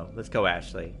solo. Let's go,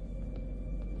 Ashley.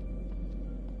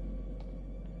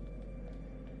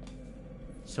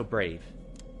 So brave.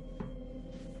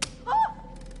 Oh!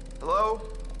 Hello?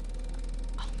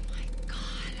 Oh my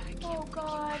god, I can't Oh, believe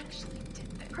God. you actually did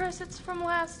this. Chris, it's from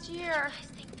last year. I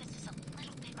think this is a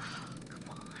little bit... Oh,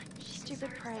 come on. She Stupid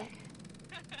deserves prank. it.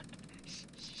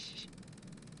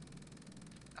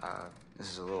 This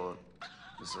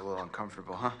is a little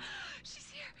uncomfortable, huh? She's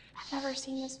here. I've never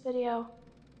seen this video.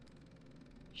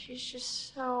 She's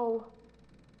just so...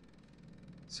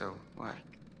 So, what?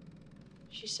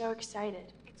 She's so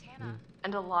excited. It's Hannah.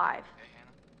 And alive.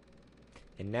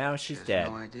 And now she's She has dead.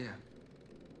 no idea.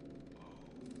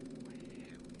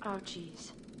 Oh,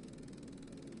 jeez.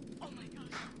 Oh my god.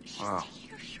 She's Wow. taking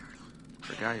her shirt off.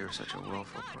 Forgot you were such a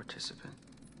willful participant.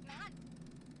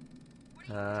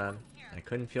 Matt, I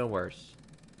couldn't feel worse.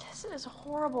 This is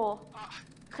horrible.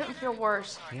 Couldn't feel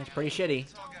worse. Yeah, it's pretty shitty.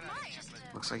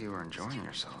 Looks like you were enjoying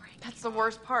yourself. That's the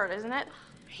worst part, isn't it?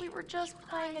 We were just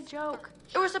playing a joke.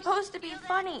 It was supposed to be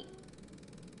funny.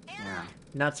 Yeah.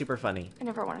 Not super funny. I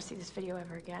never want to see this video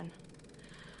ever again.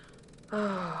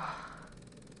 Oh.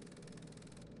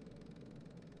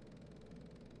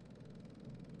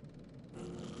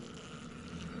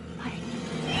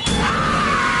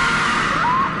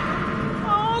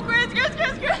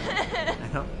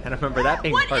 remember that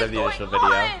being What part is of the initial going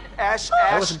video. on? Ash,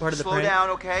 wasn't part of the slow prank. down,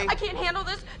 okay? I can't handle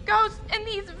this ghost and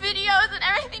these videos and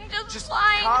everything just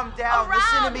flying calm down. around.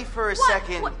 Listen to me for a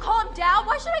second. What? Calm down?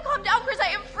 Why should I calm down, Chris? I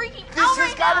am freaking This out has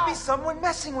right got now. to be someone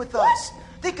messing with us.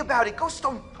 Think about it. Ghosts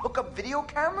don't hook up video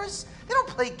cameras. They don't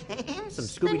play games. Some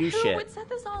Then Scooby-Doo who shit. would set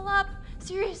this all up?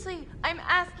 Seriously, I'm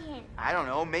asking. I don't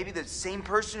know. Maybe the same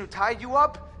person who tied you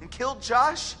up and killed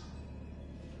Josh?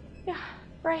 Yeah,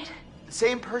 right. The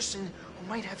same person who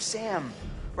might have Sam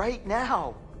right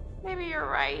now. Maybe you're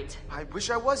right. I wish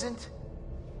I wasn't.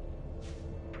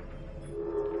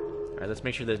 Alright, let's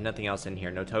make sure there's nothing else in here.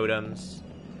 No totems.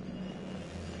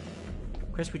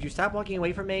 Chris, would you stop walking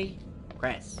away from me?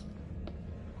 Chris.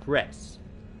 Chris.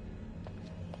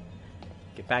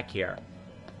 Get back here.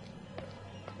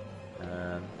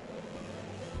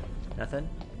 Nothing?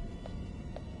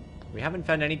 We haven't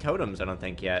found any totems, I don't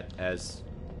think, yet, as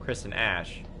Chris and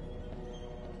Ash.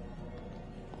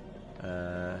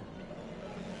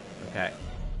 Okay.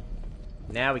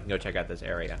 Now we can go check out this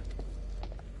area.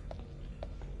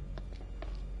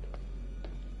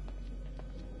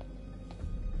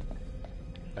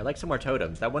 I'd like some more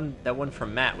totems. That one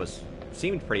from Matt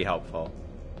seemed pretty helpful.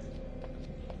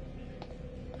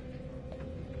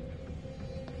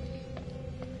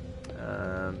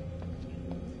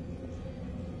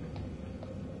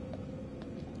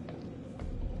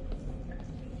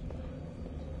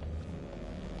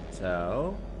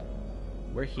 So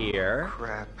we're here. Oh,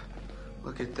 crap.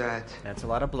 Look at that. That's a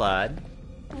lot of blood.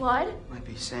 Blood? Might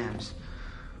be Sam's.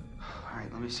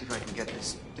 Alright, let me see if I can get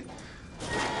this.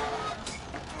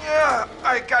 Yeah,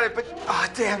 I got it, but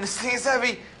damn, this thing is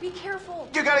heavy. Be careful.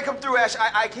 You gotta come through, Ash.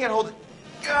 I can't hold it.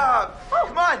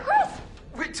 Come on. Chris!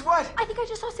 Wait, what? I think I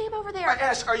just saw Sam over there.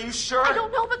 Ash, are you sure? I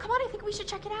don't know, but come on, I think we should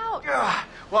check it out.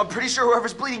 Well, I'm pretty sure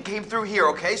whoever's bleeding came through here,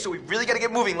 okay? So we really gotta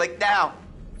get moving, like now.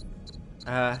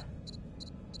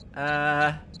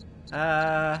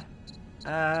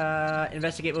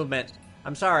 Investigate movement.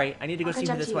 I'm sorry, I need to go see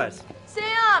who this was.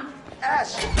 Sam!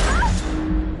 Ash!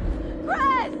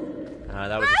 Chris!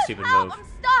 That was a stupid help, move. I'm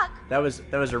stuck!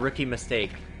 That was a rookie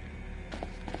mistake.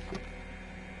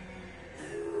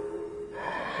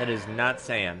 That is not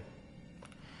Sam.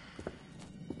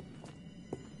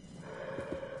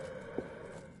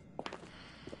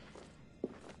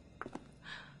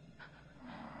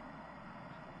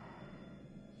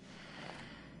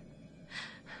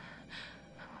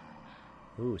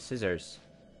 Ooh, scissors.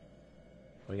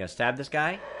 Are we gonna stab this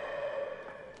guy?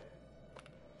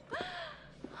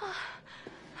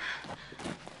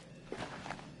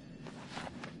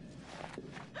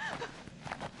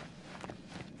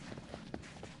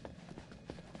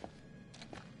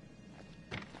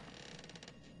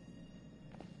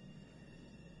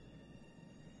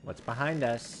 What's behind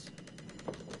us?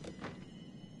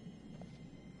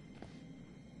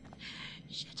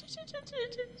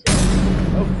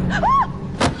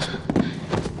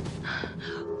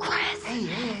 Chris!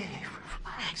 Hey,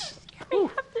 relax.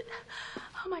 Oh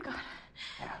my god.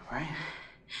 Yeah, right?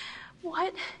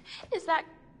 What is that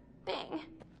thing?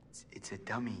 It's a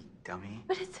dummy.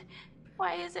 But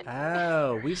why is it?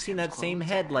 Oh, we've seen that same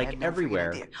head like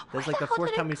everywhere. That's like the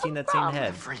fourth time we've seen that same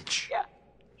head. Fridge. Yeah,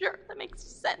 sure, that makes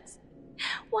sense.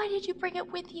 Why did you bring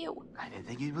it with you? I didn't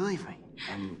think you'd believe me.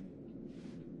 And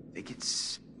I think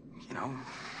it's,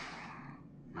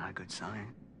 not a good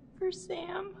sign. For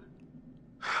Sam?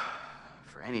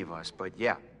 For any of us, but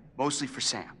yeah, mostly for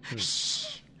Sam.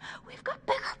 Shh! We've got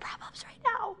bigger problems right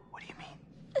now. What do you mean?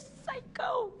 A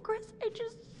psycho. Chris, I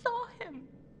just saw him.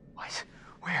 What?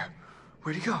 Where?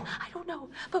 Where'd he go? I don't know,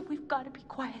 but we've got to be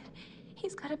quiet.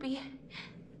 He's got to be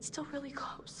still really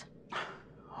close.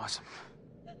 Awesome.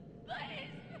 Well,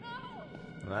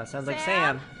 that sounds like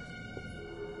Sam.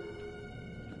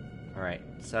 Alright,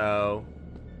 so...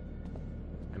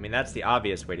 I mean, that's the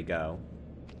obvious way to go.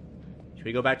 Should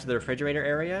we go back to the refrigerator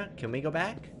area? Can we go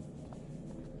back?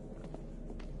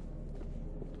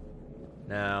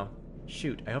 No.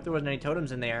 Shoot, I hope there wasn't any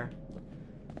totems in there.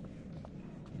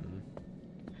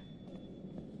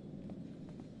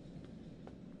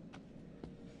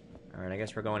 Alright, I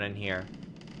guess we're going in here.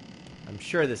 I'm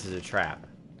sure this is a trap.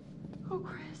 Oh,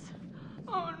 Chris.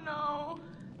 Oh, no.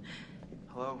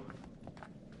 Hello?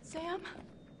 Sam?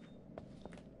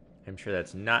 I'm sure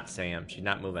that's not Sam. She's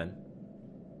not moving.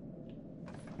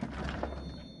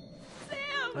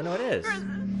 Sam! Oh, no, it is. Chris,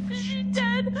 is she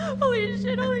dead? Holy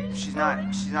shit, holy shit. She's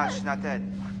not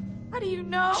dead. How do you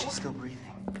know? She's still breathing.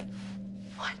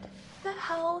 What the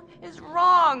hell is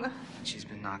wrong? She's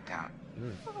been knocked out.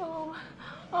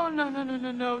 Oh,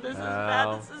 no. This is Oh.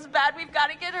 bad. This is bad. We've got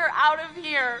to get her out of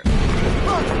here.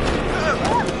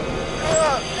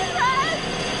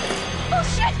 Chris!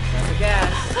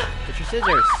 gas. Get your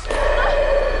scissors.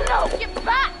 No, get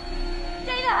back!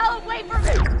 Stay the hell away from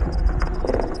me!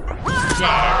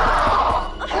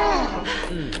 No,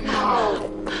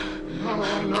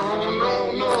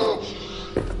 no, no.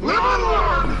 Live and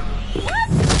learn. What?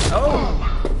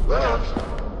 Oh! Live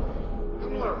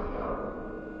and learn.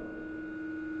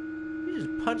 You just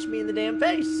punched me in the damn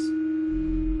face.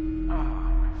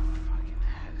 Fucking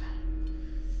head.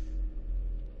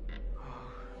 Oh,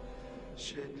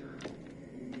 shit.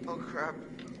 Oh, crap.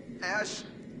 Ash!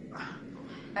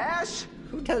 Ash!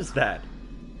 Who does that?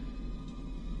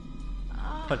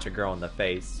 Punch a girl in the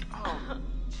face. Oh,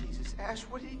 Jesus. Ash,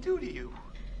 what did he do to you?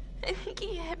 I think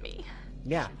he hit me.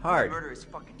 Yeah, hard. Murder his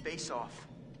fucking face off.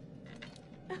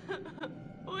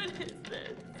 What is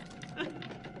this?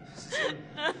 This is him.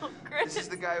 No, Chris. This is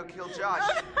the guy who killed Josh.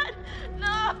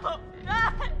 No,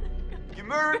 God. You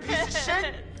murdered piece of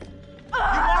shit! You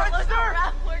monster!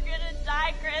 We're gonna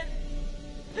die, Chris.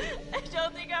 I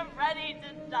don't think I'm ready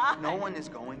to die. No one is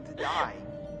going to die.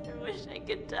 I wish I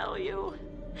could tell you.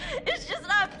 It's just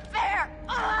not fair.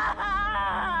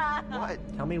 What?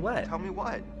 Tell me what? Tell me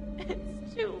what?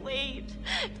 It's too late.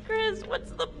 Chris,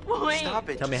 what's the point? Stop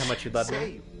it. Tell me how much you love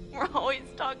me. We're always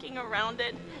talking around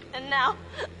it. And now,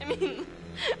 I mean,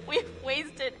 we've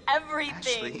wasted everything.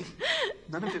 Actually,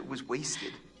 none of it was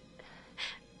wasted.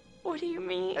 What do you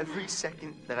mean? Every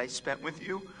second that I spent with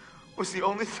you was the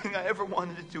only thing I ever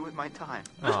wanted to do with my time.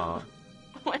 Aw.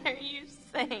 What are you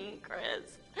saying,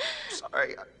 Chris?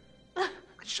 Sorry. I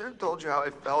should have told you how I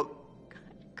felt.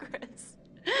 Chris.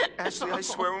 Ashley, I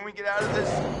swear when we get out of this...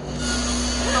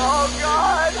 Oh,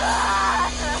 God!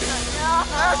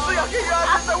 Ashley, I'll get you out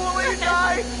of this! I won't let you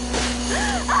die!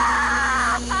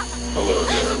 Hello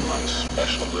there, my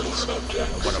special little subject. I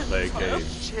want to play a game.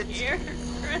 Shit. Here,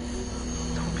 Chris.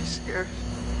 Don't be scared.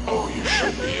 Oh, you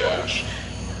should be, Ash.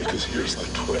 Because here's the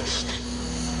twist.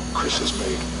 Chris has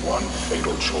made one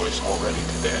fatal choice already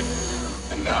today.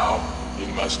 And now he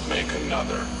must make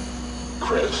another.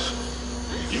 Chris,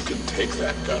 you can take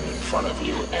that gun in front of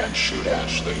you and shoot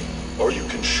Ashley, or you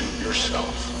can shoot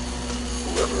yourself.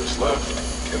 Whoever is left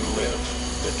can live.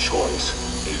 The choice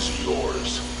is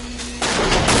yours.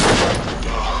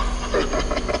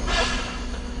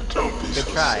 Don't be Good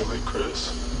so try. silly,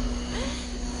 Chris.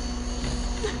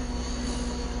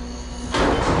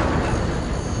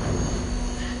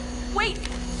 Wait!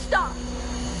 Stop!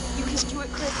 You can do it,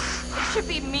 Chris. It should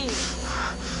be me.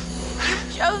 You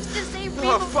chose to save me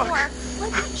before. Fuck.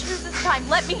 Let me choose this time.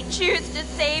 Let me choose to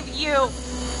save you.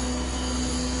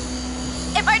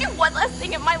 If I do one last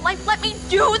thing in my life, let me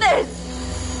do this!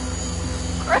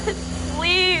 Chris,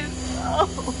 please. Oh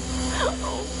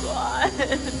God.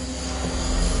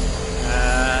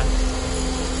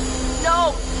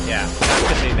 No! Yeah, not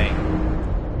gonna be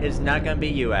me. It's not gonna be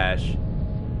you, Ash.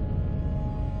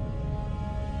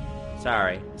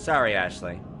 Sorry. Sorry,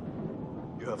 Ashley.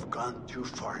 You have gone too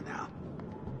far now.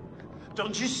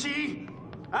 Don't you see?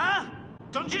 Huh?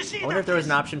 Don't you see? I wonder if there was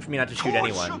an option for me not to shoot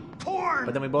anyone. Porn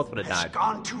But then we both would have has died.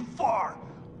 gone too far.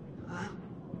 Huh?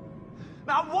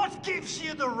 Now what gives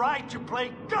you the right to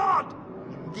play God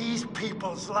in these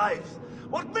people's lives?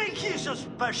 What makes you so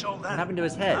special then? What happened to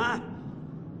his head? Huh?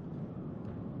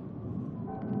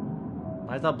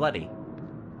 Why is that bloody?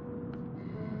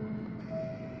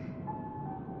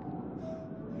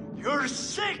 You're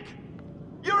sick!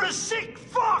 You're a sick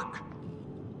fuck!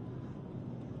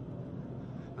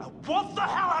 Now what the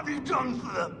hell have you done to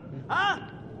them? Huh?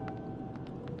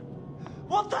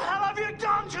 What the hell have you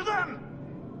done to them?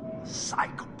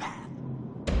 Psychopath.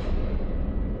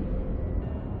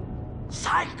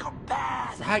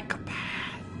 Psychopath! Psychopath.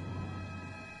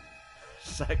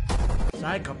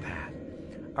 Psychopath.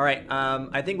 All right,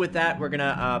 I think with that, we're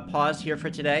gonna pause here for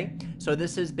today. So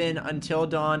this has been Until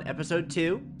Dawn Episode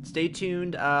 2. Stay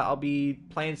tuned. I'll be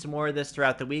playing some more of this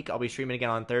throughout the week. I'll be streaming again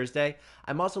on Thursday.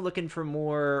 I'm also looking for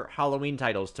more Halloween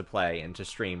titles to play and to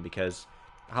stream because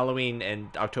Halloween and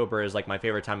October is like my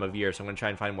favorite time of year, so I'm gonna try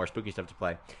and find more spooky stuff to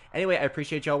play. Anyway, I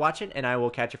appreciate y'all watching, and I will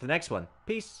catch you for the next one.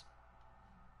 Peace.